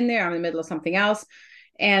and get in there. I'm in the middle of something else.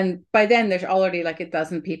 And by then there's already like a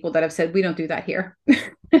dozen people that have said, we don't do that here.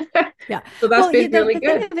 Yeah. So that's Well, been really the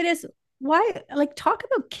good. thing of it is, why, like, talk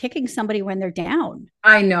about kicking somebody when they're down.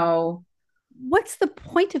 I know. What's the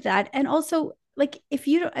point of that? And also, like, if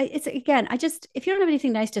you don't, it's again, if you don't have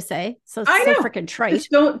anything nice to say, so it's I so know. freaking trite.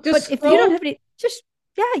 Just But if you don't scroll. have any, just,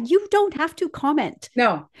 yeah, you don't have to comment.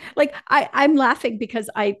 No. Like, I'm laughing because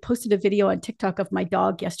I posted a video on TikTok of my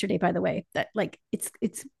dog yesterday, by the way, that like it's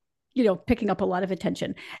picking up a lot of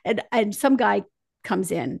attention. And some guy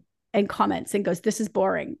comes in and comments and goes, "This is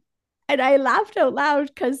boring." And I laughed out loud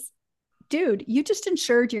because, dude, you just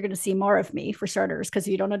ensured you're going to see more of me, for starters, because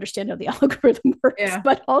you don't understand how the algorithm works. Yeah.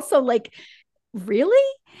 But also, like, really?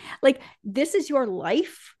 Like, this is your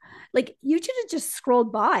life? Like, you should have just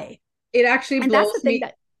scrolled by. It actually And that's blows the thing me.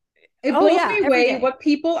 that, It oh, blows yeah, me every away day. what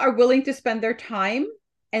people are willing to spend their time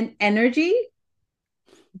and energy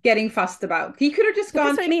getting fussed about. He could have just But gone,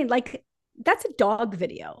 that's what I mean. Like, that's a dog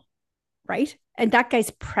video, right? And that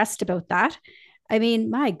guy's pressed about that. I mean,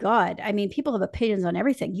 my God. I mean, people have opinions on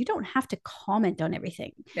everything. You don't have to comment on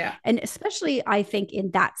everything. yeah, And especially I think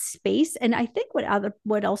in that space. And I think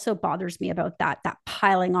what also bothers me about that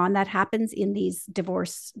piling on that happens in these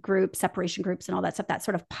divorce groups, separation groups, and all that stuff, that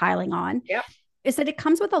sort of piling on, yeah, is that it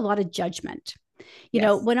comes with a lot of judgment.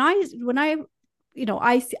 yes. When I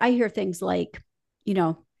hear things like, you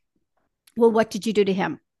know, well, what did you do to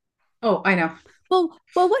him? Oh, I know. Well,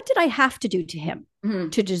 what did I have to do to him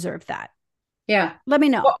Mhm. to deserve that? Yeah. Let me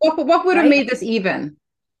know. What would have Right. made this even?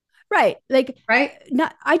 Right. Like, Right?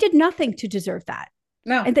 I did nothing to deserve that.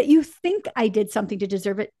 No. And that you think I did something to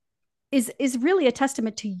deserve it is really a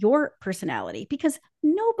testament to your personality, because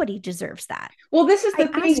nobody deserves that. Well, this is the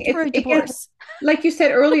I thing. asked for a It gets, divorce. like you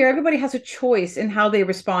said earlier, everybody has a choice in how they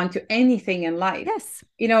respond to anything in life. Yes.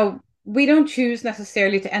 We don't choose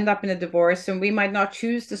necessarily to end up in a divorce, and we might not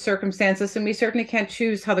choose the circumstances, and we certainly can't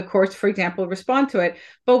choose how the courts, for example, respond to it,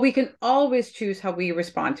 but we can always choose how we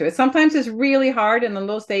respond to it. Sometimes it's really hard, and on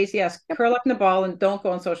those days, yes, Yep. curl up in the ball and don't go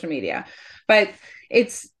on social media. But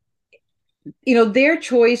it's, their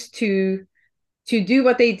choice to do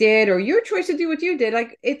what they did, or your choice to do what you did.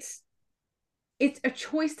 Like, it's a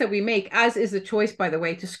choice that we make, as is the choice, by the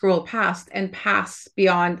way, to scroll past and pass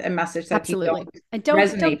beyond a message that you don't Absolutely. And don't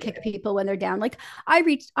resonate with. kick people when they're down. Like, I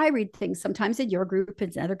read things sometimes in your group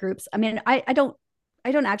and in other groups. I mean, I don't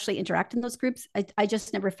actually interact in those groups. I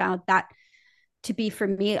just never found that to be for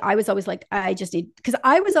me. I was always like, I just need, because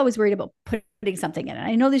I was always worried about putting something in it.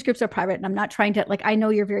 I know these groups are private and I'm not trying to, like, I know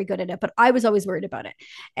you're very good at it, but I was always worried about it.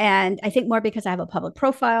 And I think more because I have a public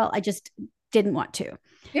profile, I just didn't want to.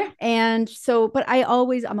 Yeah. And so, but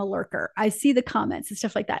I'm a lurker. I see the comments and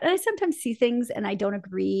stuff like that. And I sometimes see things and I don't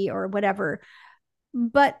agree or whatever.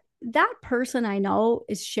 But that person I know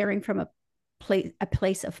is sharing from a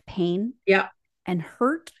place of pain Yeah. and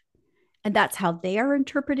hurt. And that's how they are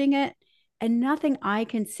interpreting it. And nothing I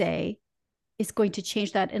can say is going to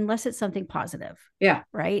change that unless it's something positive, Yeah.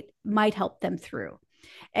 right? Might help them through.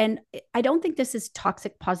 And I don't think this is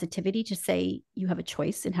toxic positivity to say you have a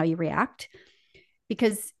choice in how you react,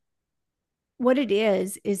 because what it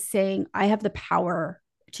is saying I have the power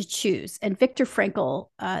to choose. And Viktor Frankl,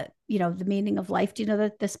 The Meaning of Life. Do you know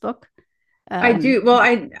this book? I Um, do. Well,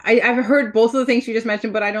 I've heard both of the things you just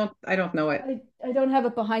mentioned, but I don't know it. I don't have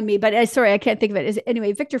it behind me, but sorry, I can't think of it.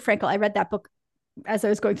 Anyway, Viktor Frankl, I read that book as I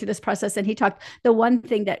was going through this process, and he talked, the one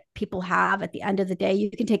thing that people have at the end of the day, you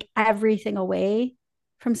can take everything away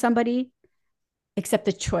from somebody except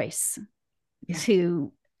the choice Yeah.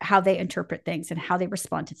 to how they interpret things and how they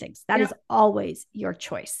respond to things. That Yeah. is always your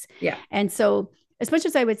choice. Yeah. And so, as much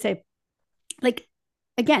as I would say, like,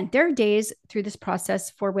 again, there are days through this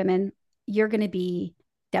process for women, you're going to be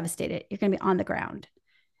devastated. You're going to be on the ground.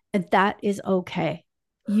 And that is okay.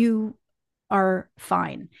 You are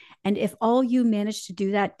fine. And if all you manage to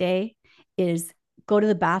do that day is go to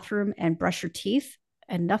the bathroom and brush your teeth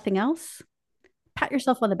and nothing else, pat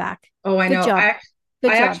yourself on the back. Oh, I Good know. job.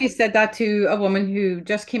 Good I job. actually said that to a woman who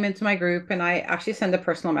just came into my group, and I actually send a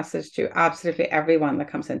personal message to absolutely everyone that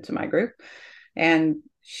comes into my group. And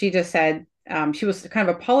she just said, she was kind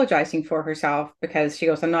of apologizing for herself because she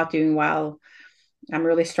goes, I'm not doing well. I'm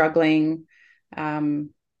really struggling.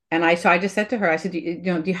 And I just said to her, I said, do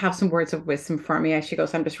you have some words of wisdom for me? And she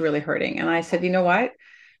goes, I'm just really hurting. And I said, you know what?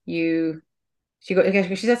 You, she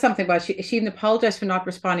said something about, she even apologized for not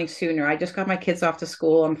responding sooner. I just got my kids off to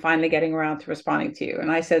school. I'm finally getting around to responding to you.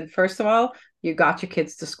 And I said, first of all, you got your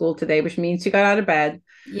kids to school today, which means you got out of bed.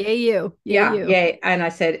 Yay, you. Yay, Yeah, you. yeah. And I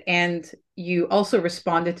said, and you also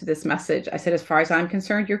responded to this message. I said, as far as I'm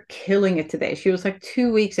concerned, you're killing it today. She was like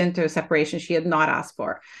 2 weeks into a separation she had not asked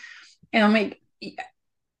for. And I'm like,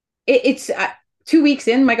 it's 2 weeks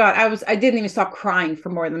in, my God, I didn't even stop crying for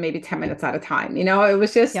more than maybe 10 minutes at a time. It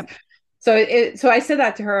was just, Yep. so I said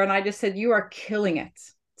that to her and I just said, you are killing it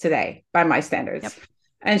today by my standards. Yep.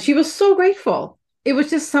 And she was so grateful. It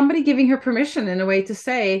was just somebody giving her permission in a way to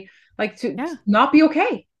say, like, to Yeah. not be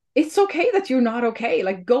okay. It's okay that you're not okay.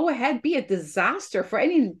 Like, go ahead, be a disaster for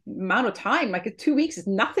any amount of time. Like, 2 weeks is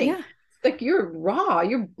nothing. Yeah. Like, you're raw,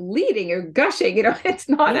 you're bleeding, you're gushing. It's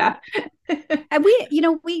not Yeah. a. And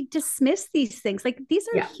we dismiss these things. Like these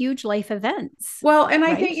are Yeah. huge life events, Well, and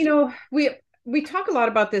I right? think, we talk a lot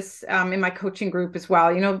about this in my coaching group as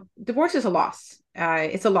well. Divorce is a loss.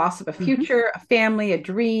 It's a loss of a Mm-hmm. future, a family, a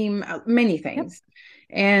dream, many Yep. things.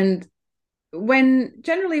 And when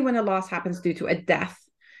a loss happens due to a death,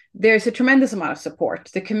 there's a tremendous amount of support.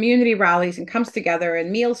 The community rallies and comes together,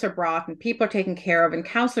 and meals are brought, and people are taken care of, and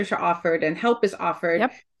counselors are offered, and help is offered,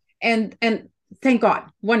 Yep. and thank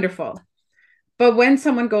God, wonderful. But when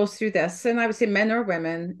someone goes through this, and I would say men or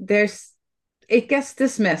women, it gets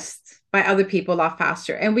dismissed by other people a lot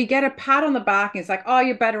faster, and we get a pat on the back, and it's like, oh,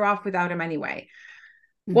 you're better off without him anyway.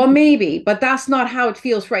 Well, Mm-hmm. maybe, but that's not how it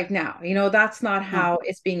feels right now. That's not No. how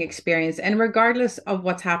it's being experienced. And regardless of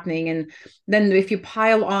what's happening, and then if you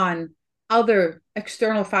pile on other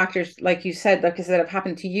external factors, like you said, like I said, have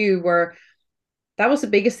happened to you, where that was the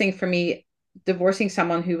biggest thing for me, divorcing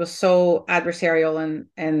someone who was so adversarial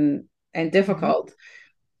and Mm-hmm. difficult,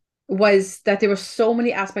 was that there were so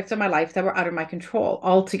many aspects of my life that were out of my control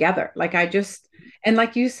altogether. And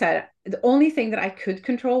like you said, the only thing that I could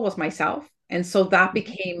control was myself. And so that Mm-hmm.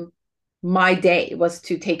 became my day, was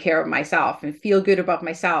to take care of myself and feel good about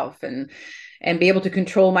myself, and be able to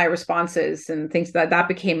control my responses and things. That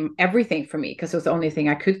became everything for me because it was the only thing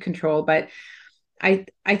I could control. But I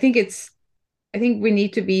think I think we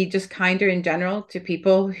need to be just kinder in general to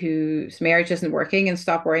people whose marriage isn't working, and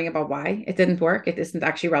stop worrying about why it didn't work. It isn't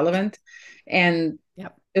actually relevant. And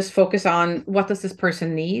Yep. just focus on, what does this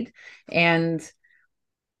person need? And,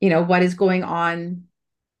 what is going on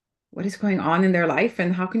in their life,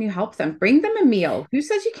 and how can you help them? Bring them a meal. Who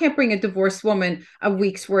says you can't bring a divorced woman a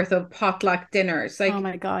week's worth of potluck dinners? Oh Like,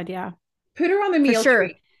 my God. Yeah. put her on the For meal sure.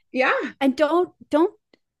 treat. Yeah. And don't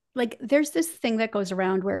like there's this thing that goes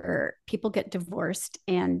around where people get divorced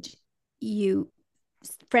and you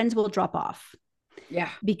friends will drop off Yeah.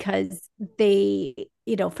 because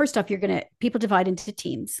first off, people divide into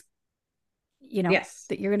teams, Yes.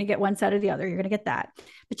 that you're going to get one side or the other. You're going to get that.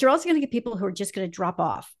 But you're also going to get people who are just going to drop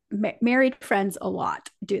off. Married friends a lot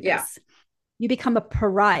do Yeah. this. You become a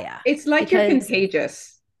pariah It's like you're because,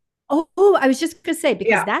 contagious. I was just going to say,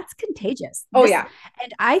 because Yeah. that's contagious. Oh, yeah.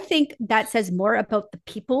 And I think that says more about the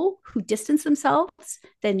people who distance themselves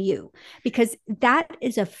than you, because that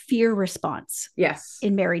is a fear response Yes.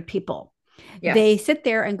 in married people. They Yes. sit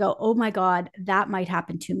there and go, oh my God, that might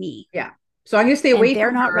happen to me. Yeah. So I'm going to stay And away they're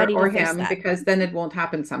from not her ready or to face him, that. because then it won't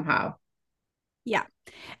happen somehow. Yeah.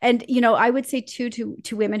 And I would say too,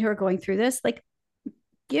 to women who are going through this, like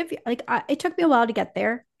it took me a while to get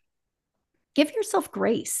there. Give yourself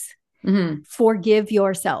grace. Mm-hmm. Forgive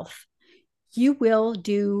yourself. You will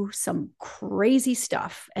do some crazy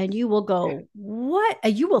stuff and you will Yeah. go, what?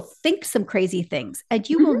 And you will think some crazy things and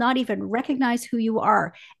you will Mm-hmm. not even recognize who you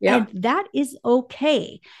are. Yeah. And that is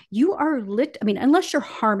okay. You are unless you're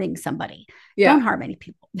harming somebody, don't Yeah. harm any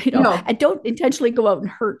people, No, and don't intentionally go out and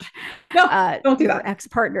hurt no, don't do your that.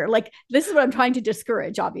 ex-partner. Like this is what I'm trying to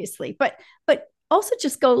discourage, obviously. But also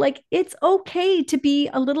just go, like, it's okay to be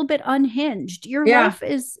a little bit unhinged. Your Yeah. life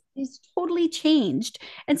is totally changed.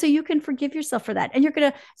 And so you can forgive yourself for that.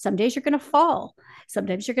 And some days you're gonna fall.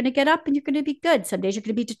 Sometimes you're gonna get up and you're gonna be good. Some days you're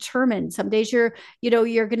gonna be determined. Some days you're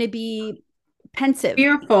gonna be pensive.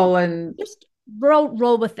 Fearful and Just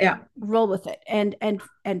roll with it. yeah. Roll with it.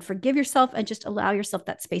 And forgive yourself and just allow yourself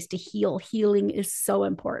that space to heal. Healing is so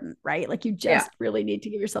important, right? Like you Yeah. just really need to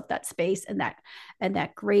give yourself that space and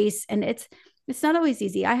that grace. And it's not always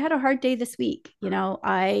easy. I had a hard day this week.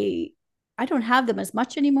 I don't have them as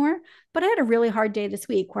much anymore, but I had a really hard day this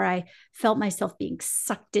week where I felt myself being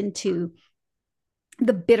sucked into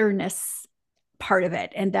the bitterness part of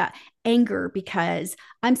it, and that anger, because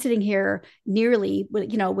I'm sitting here nearly,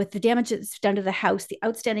 with the damage that's done to the house, the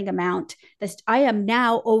outstanding amount, I am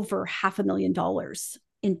now over $500,000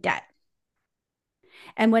 in debt.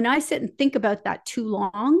 And when I sit and think about that too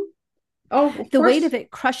long, Oh, of the weight course. of it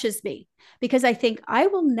crushes me, because I think I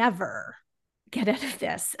will never get out of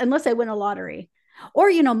this unless I win a lottery.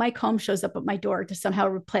 Or, Mike Holmes shows up at my door to somehow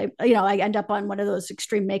replay, I end up on one of those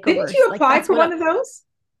extreme Didn't makeovers. you Like, apply that's for what one of those?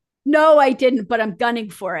 no, I didn't, but I'm gunning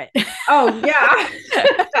for it. Oh, yeah.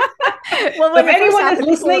 Well, If when it first anyone is happened,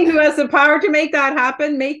 listening who has the power to make that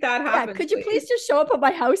yeah, happen, could you please please. just show up at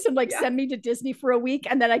my house and like Yeah. send me to Disney for a week,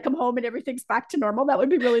 and then I come home and everything's back to normal? That would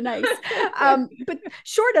be really nice. But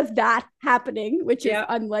short of that happening, which is Yeah.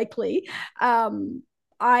 unlikely,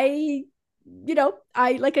 I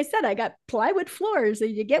like I said, I got plywood floors,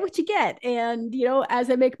 and you get what you get. And, as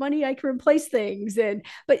I make money, I can replace things.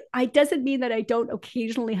 But it doesn't mean that I don't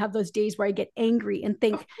occasionally have those days where I get angry and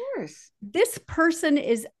think, Of course. this person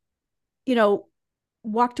is, you know,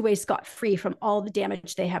 walked away scot-free from all the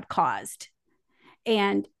damage they have caused.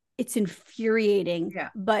 And it's infuriating. Yeah.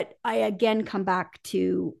 But I again come back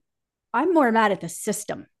to, I'm more mad at the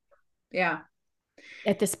system Yeah.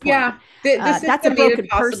 at this point. Yeah. The That's a system made it broken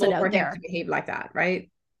person possible for out him to there. behave like that,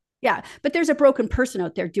 right? Yeah. But there's a broken person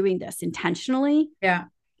out there doing this intentionally. Yeah.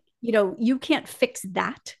 You can't fix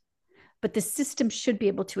that, but the system should be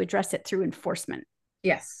able to address it through enforcement.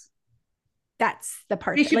 Yes. That's the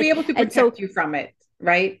part They that, should be able to and so, protect you from it,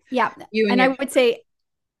 right? yeah. You and And I your would say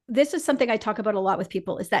this is something I talk about a lot with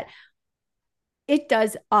people, is that it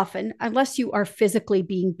does often, unless you are physically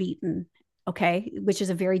being beaten, okay, which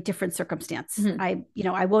is a very different circumstance. Mhm. I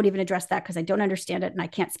won't even address that because I don't understand it and I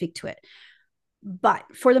can't speak to it.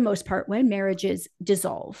 But for the most part, when marriages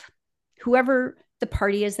dissolve, whoever the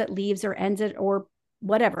party is that leaves or ends it or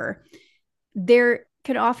whatever, there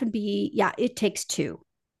can often be, it takes two.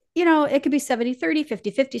 It could be 70-30,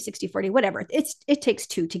 50-50, 60-40, whatever. It takes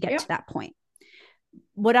two to get Yep. to that point.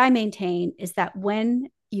 What I maintain is that when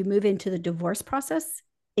you move into the divorce process,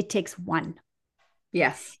 it takes one.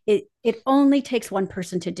 Yes. It only takes one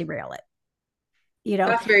person to derail it.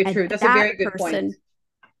 That's very And true. That's a that very good point. person,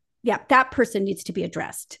 that person needs to be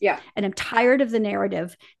addressed. Yeah. And I'm tired of the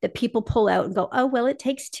narrative that people pull out and go, oh, well, it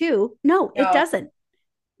takes two. No, it No. doesn't.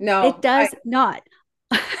 No. It does not.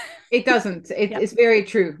 It doesn't. It's very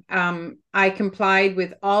true. I complied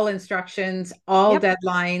with all instructions, all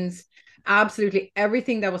deadlines, absolutely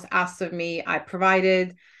everything that was asked of me, I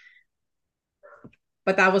provided.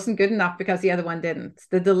 But that wasn't good enough because the other one didn't.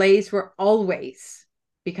 The delays were always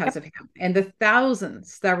because of him. And the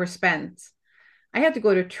thousands that were spent, I had to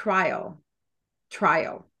go to trial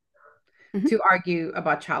to argue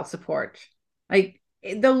about child support. Like,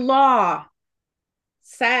 the law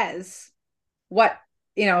says what,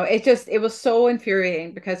 it was so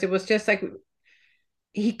infuriating because it was just like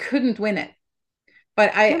he couldn't win it.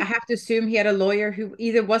 But I have to assume he had a lawyer who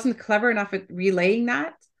either wasn't clever enough at relaying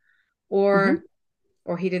that, or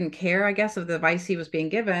he didn't care, I guess, of the advice he was being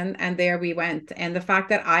given. And there we went. And the fact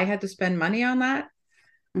that I had to spend money on that,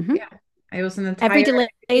 it was an entire every delay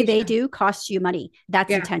education. they do costs you money.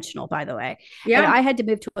 That's intentional, by the way. And I had to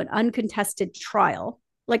move to an uncontested trial.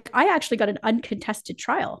 Like, I actually got an uncontested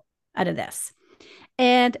trial out of this.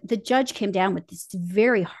 And the judge came down with this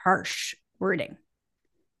very harsh wording.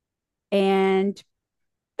 And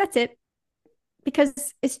that's it. Because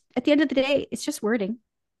it's, at the end of the day, it's just wording.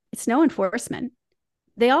 It's no enforcement.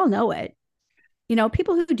 They all know it.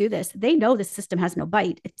 People who do this, they know the system has no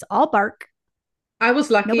bite. It's all bark. I was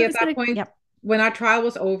lucky Nobody's at that point. When our trial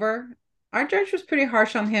was over, our judge was pretty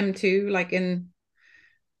harsh on him too,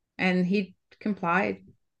 and he complied.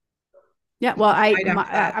 Yeah, well,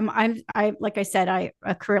 I like I said, I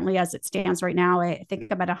currently, as it stands right now, I think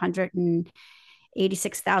I'm at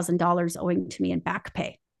 $186,000 owing to me in back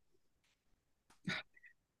pay.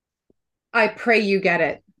 I pray you get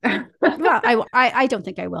it. Well, I don't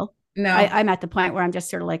think I will. No, I'm at the point where I'm just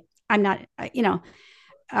sort of like, I'm not,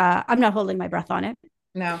 I'm not holding my breath on it.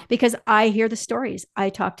 No, because I hear the stories. I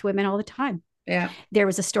talk to women all the time. Yeah, there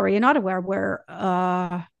was a story in Ottawa where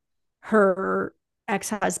her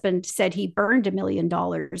ex-husband said he burned $1 million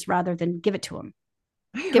rather than give it to him.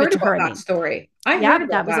 I heard about that story.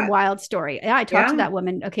 That was a wild story. Yeah, I talk to that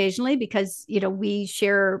woman occasionally because, we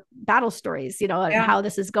share battle stories, and how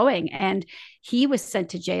this is going. And he was sent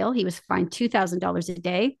to jail. He was fined $2,000 a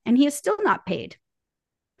day, and he is still not paid.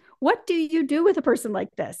 What do you do with a person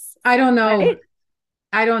like this? I don't know. Right?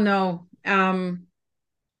 I don't know.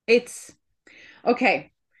 It's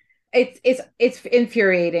okay. It's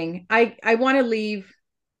infuriating. I want to leave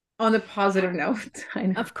on a positive note. I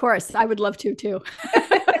know. Of course, I would love to too.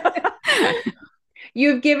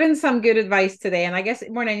 You've given some good advice today, and I guess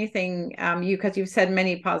more than anything, because you've said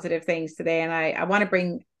many positive things today, and I want to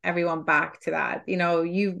bring everyone back to that.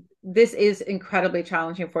 This is incredibly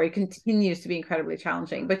challenging for you, continues to be incredibly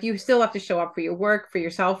challenging, but you still have to show up for your work, for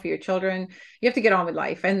yourself, for your children. You have to get on with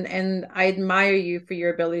life, and I admire you for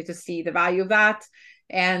your ability to see the value of that,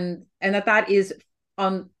 and that is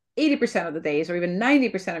on 80% of the days, or even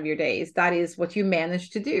 90% of your days, that is what you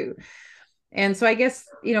manage to do. And so I guess,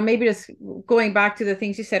 maybe just going back to the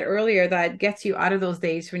things you said earlier that gets you out of those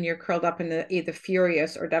days when you're curled up in the either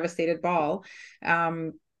furious or devastated ball,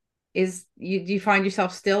 is you find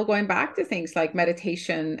yourself still going back to things like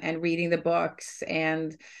meditation and reading the books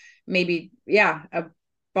and maybe, a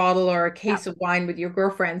bottle or a Yeah. case of wine with your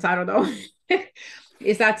girlfriends. I don't know.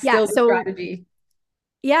 Is that Yeah. still the strategy?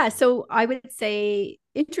 So I would say,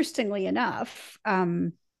 interestingly enough,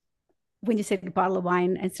 when you say a bottle of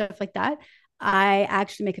wine and stuff like that, I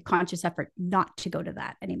actually make a conscious effort not to go to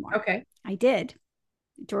that anymore. Okay. I did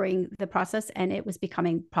during the process, and it was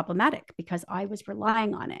becoming problematic because I was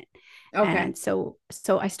relying on it. Okay. And so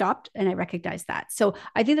I stopped, and I recognized that. So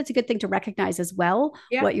I think that's a good thing to recognize as well,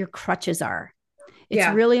 Yeah. what your crutches are. It's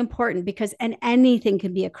Yeah. really important because, and anything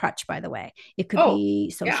can be a crutch, by the way. It could Oh,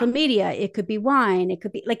 be social yeah. media, it could be wine, it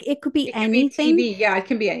could be It can be anything. TV. Yeah, it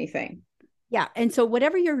can be anything. Yeah. And so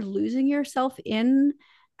whatever you're losing yourself in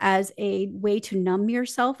as a way to numb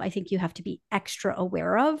yourself, I think you have to be extra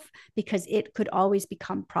aware of, because it could always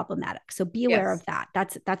become problematic. So be aware Yes. of that.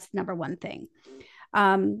 That's number one thing.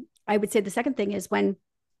 I would say the second thing is, when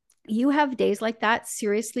you have days like that,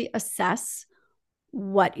 seriously assess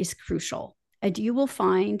what is crucial. And you will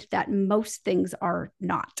find that most things are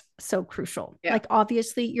not so crucial. Yeah. Like,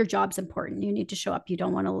 obviously, your job's important. You need to show up. You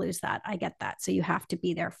don't want to lose that. I get that. So you have to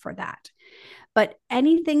be there for that. But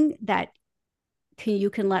anything that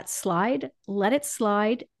you can let it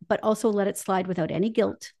slide, but also let it slide without any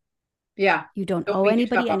guilt. Yeah. You don't Don't owe beat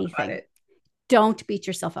yourself anybody up about anything. it. Don't beat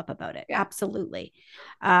yourself up about it. Yeah. Absolutely.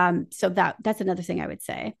 So that's another thing I would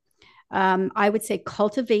say. I would say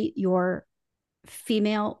cultivate your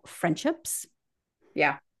female friendships.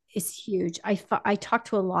 Yeah. Is huge. I talk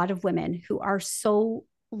to a lot of women who are so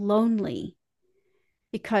lonely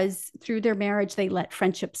because through their marriage they let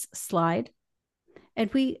friendships slide,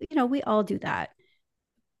 and we all do that.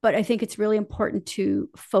 But I think it's really important to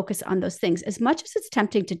focus on those things. As much as it's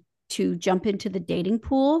tempting to jump into the dating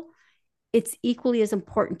pool, it's equally as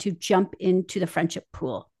important to jump into the friendship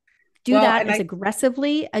pool. Do Well, that as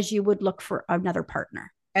aggressively as you would look for another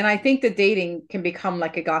partner. and I think the dating can become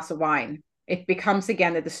like a glass of wine. It becomes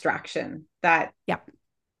again a distraction that Yeah.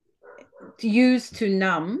 to use to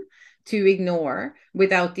numb, to ignore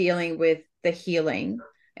without dealing with the healing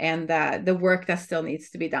and the work that still needs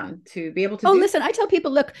to be done to be able to Oh, do. listen, I tell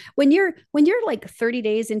people, look, when you're like 30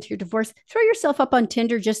 days into your divorce, throw yourself up on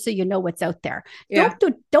Tinder just so you know what's out there. Yeah.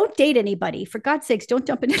 Don't date anybody. For God's sakes, don't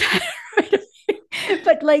jump into that. Right?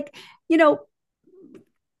 But like,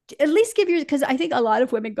 at least because I think a lot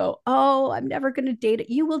of women go, oh, I'm never going to date it.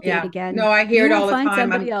 You will date Yeah. No, again. I hear You it will all the find time.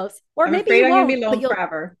 somebody else. Or I'm maybe afraid you I'm going to be won't, but alone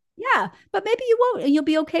forever. yeah, but maybe you won't, and you'll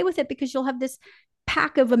be okay with it because you'll have this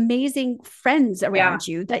pack of amazing friends Yeah. around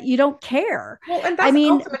you that you don't care. Well, and I that's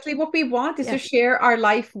mean, ultimately what we want, is to yeah, share our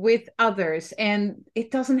life with others. And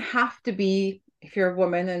it doesn't have to be, if you're a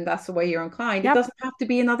woman and that's the way you're inclined, it yep, doesn't have to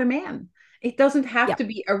be another man. It doesn't have to yep.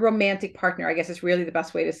 be a romantic partner, I guess is really the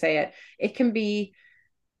best way to say it. It can be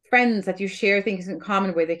friends that you share things in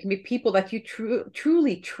common with. It can be people that you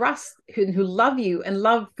truly trust, who love you and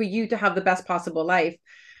love for you to have the best possible life.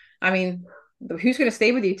 I mean, who's going to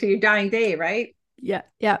stay with you to your dying day, right? Yeah,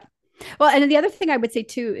 yeah. Well, and the other thing I would say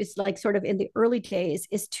too is, like, sort of in the early days,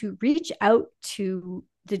 is to reach out to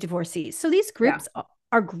the divorcees. So these Yeah. groups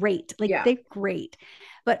are great. Like, Yeah. they're great.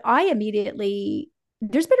 But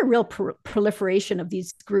there's been a real proliferation of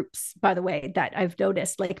these groups, by the way, that I've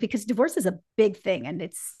noticed, like, because divorce is a big thing, and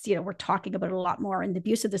it's, we're talking about it a lot more, and the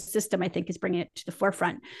abuse of the system, I think, is bringing it to the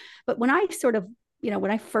forefront. But when I sort of, when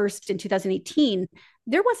I first in 2018,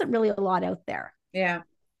 there wasn't really a lot out there. Yeah.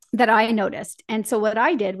 That I noticed. And so what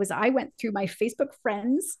I did was I went through my Facebook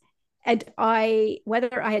friends, and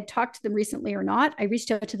whether I had talked to them recently or not, I reached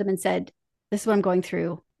out to them and said, this is what I'm going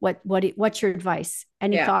through. What's your advice?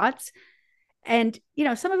 Any thoughts? And,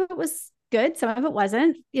 some of it was good. Some of it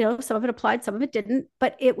wasn't, some of it applied, some of it didn't,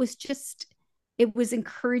 but it was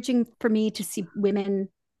encouraging for me to see women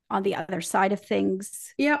on the other side of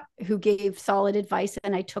things, who gave solid advice,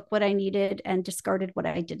 and I took what I needed and discarded what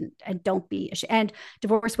I didn't. And don't be ashamed. And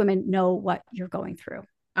divorced women know what you're going through.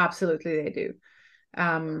 Absolutely, they do.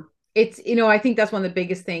 It's, I think that's one of the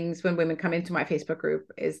biggest things when women come into my Facebook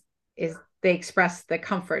group is is they express the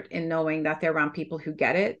comfort in knowing that they're around people who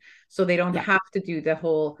get it. So they don't Yeah. have to do the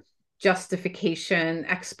whole justification,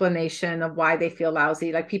 explanation of why they feel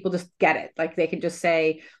lousy. Like people just get it. Like they can just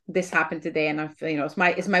say, this happened today. And I feel,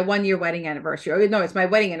 it's my 1 year wedding anniversary. Or no, it's my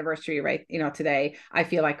wedding anniversary, right? Today I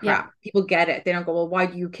feel like Yeah. crap. People get it. They don't go, well, why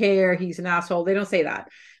do you care? He's an asshole. They don't say that.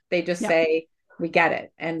 They just Yeah. say, we get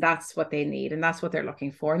it. And that's what they need. And that's what they're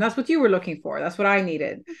looking for. And that's what you were looking for. That's what I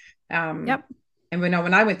needed. Yep. And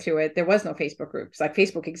when I went through it, there was no Facebook groups. Like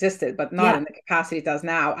Facebook existed, but not Yeah. in the capacity it does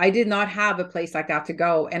now. I did not have a place like that to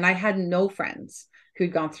go. And I had no friends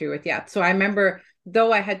who'd gone through it yet. So I remember,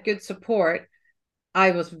 though I had good support,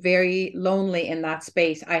 I was very lonely in that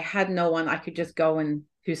space. I had no one I could just go and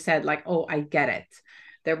who said like, oh, I get it.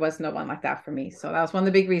 There was no one like that for me. So that was one of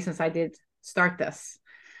the big reasons I did start this.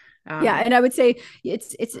 Yeah, and I would say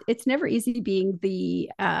it's never easy being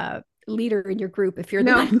the leader in your group if you're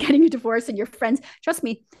the No. one getting a divorce, and your friends, trust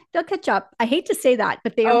me, they'll catch up. I hate to say that,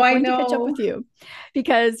 but they are I going to catch up know. with you,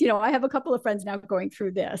 because I have a couple of friends now going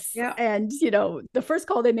through this, Yeah. and the first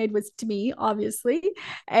call they made was to me, obviously,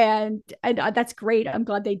 and that's great. I'm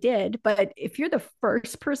glad they did. But if you're the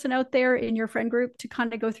first person out there in your friend group to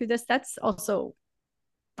kind of go through this, that's also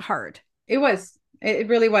hard. It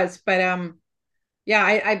really was. But yeah,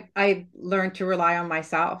 I learned to rely on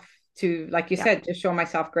myself to, like you Yeah. said, just show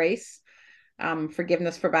myself grace,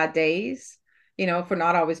 forgiveness for bad days, for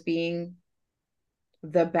not always being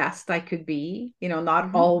the best I could be, not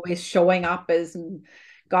Mm-hmm. always showing up as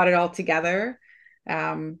got it all together.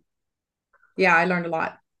 Yeah, I learned a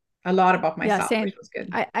lot about Yeah, myself, which same. was good.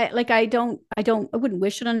 I wouldn't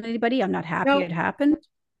wish it on anybody. I'm not happy No, it happened.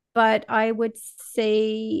 But I would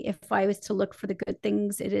say if I was to look for the good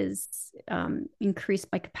things, it is increased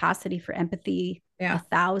my capacity for empathy yeah,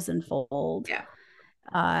 1,000-fold.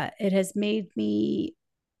 yeah, It has made me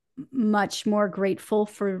much more grateful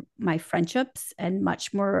for my friendships and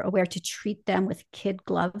much more aware to treat them with kid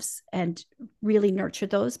gloves and really nurture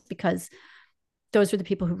those, because those are the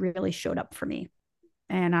people who really showed up for me.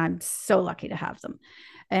 And I'm so lucky to have them.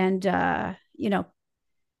 And,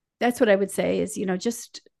 that's what I would say is,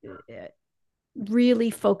 just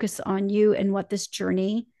really focus on you and what this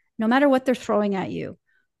journey, no matter what they're throwing at you,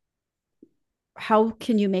 how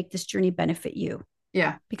can you make this journey benefit you?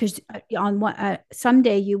 yeah, Because on what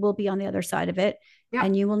someday you will be on the other side of it, yeah.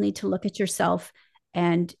 and you will need to look at yourself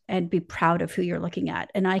and be proud of who you're looking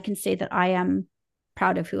at. And I can say that I am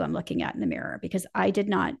proud of who I'm looking at in the mirror, because I did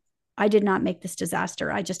not make this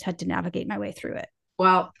disaster. I just had to navigate my way through it.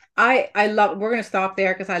 Well, I love, we're going to stop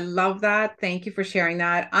there because I love that. Thank you for sharing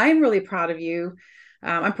that. I'm really proud of you.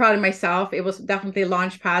 I'm proud of myself. It was definitely a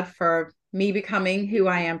launch pad for me becoming who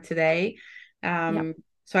I am today. Yep.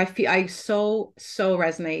 So I so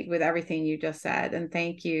resonate with everything you just said. And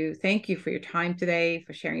thank you for your time today,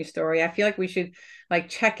 for sharing your story. I feel like we should like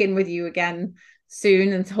check in with you again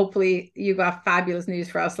soon, and hopefully you got fabulous news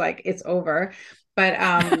for us, like it's over. But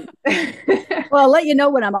Well, I'll let you know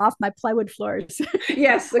when I'm off my plywood floors.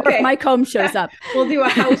 yes, Or if okay. my comb shows up. We'll do a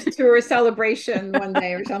house tour celebration one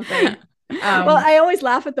day or something. Well, I always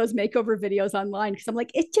laugh at those makeover videos online, because I'm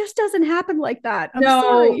like, it just doesn't happen like that. I'm no,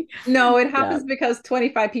 sorry. no, it Yeah. happens because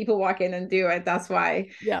 25 people walk in and do it. That's why.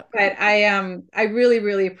 Yeah. But I really,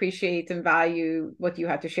 really appreciate and value what you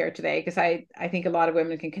had to share today, because I think a lot of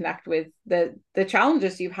women can connect with the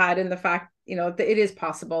challenges you've had, and the fact, that it is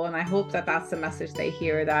possible. And I hope that that's the message they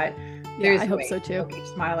hear, that Yeah, there's I a hope way. so too. Keep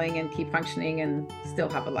smiling and keep functioning and still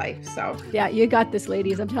have a life. So Yeah, you got this,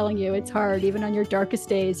 ladies. I'm telling you, it's hard. Even on your darkest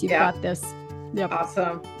days, you've got this. Yep.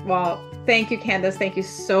 Awesome. Well, thank you, Candace. Thank you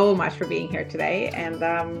so much for being here today. And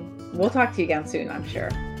we'll talk to you again soon, I'm sure.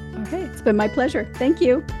 Okay. It's been my pleasure. Thank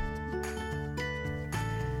you.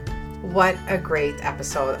 What a great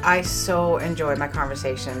episode. I so enjoyed my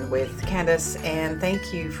conversation with Candace, and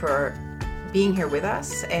thank you for being here with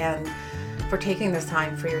us and for taking this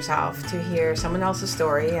time for yourself to hear someone else's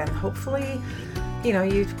story. And hopefully,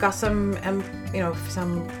 you've got some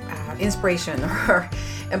inspiration or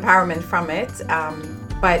empowerment from it.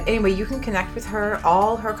 But anyway, you can connect with her.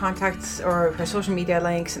 All her contacts or her social media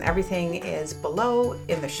links and everything is below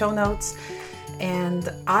in the show notes.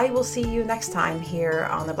 And I will see you next time here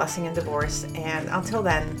on The Blessing in Divorce. And until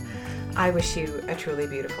then, I wish you a truly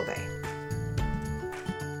beautiful day.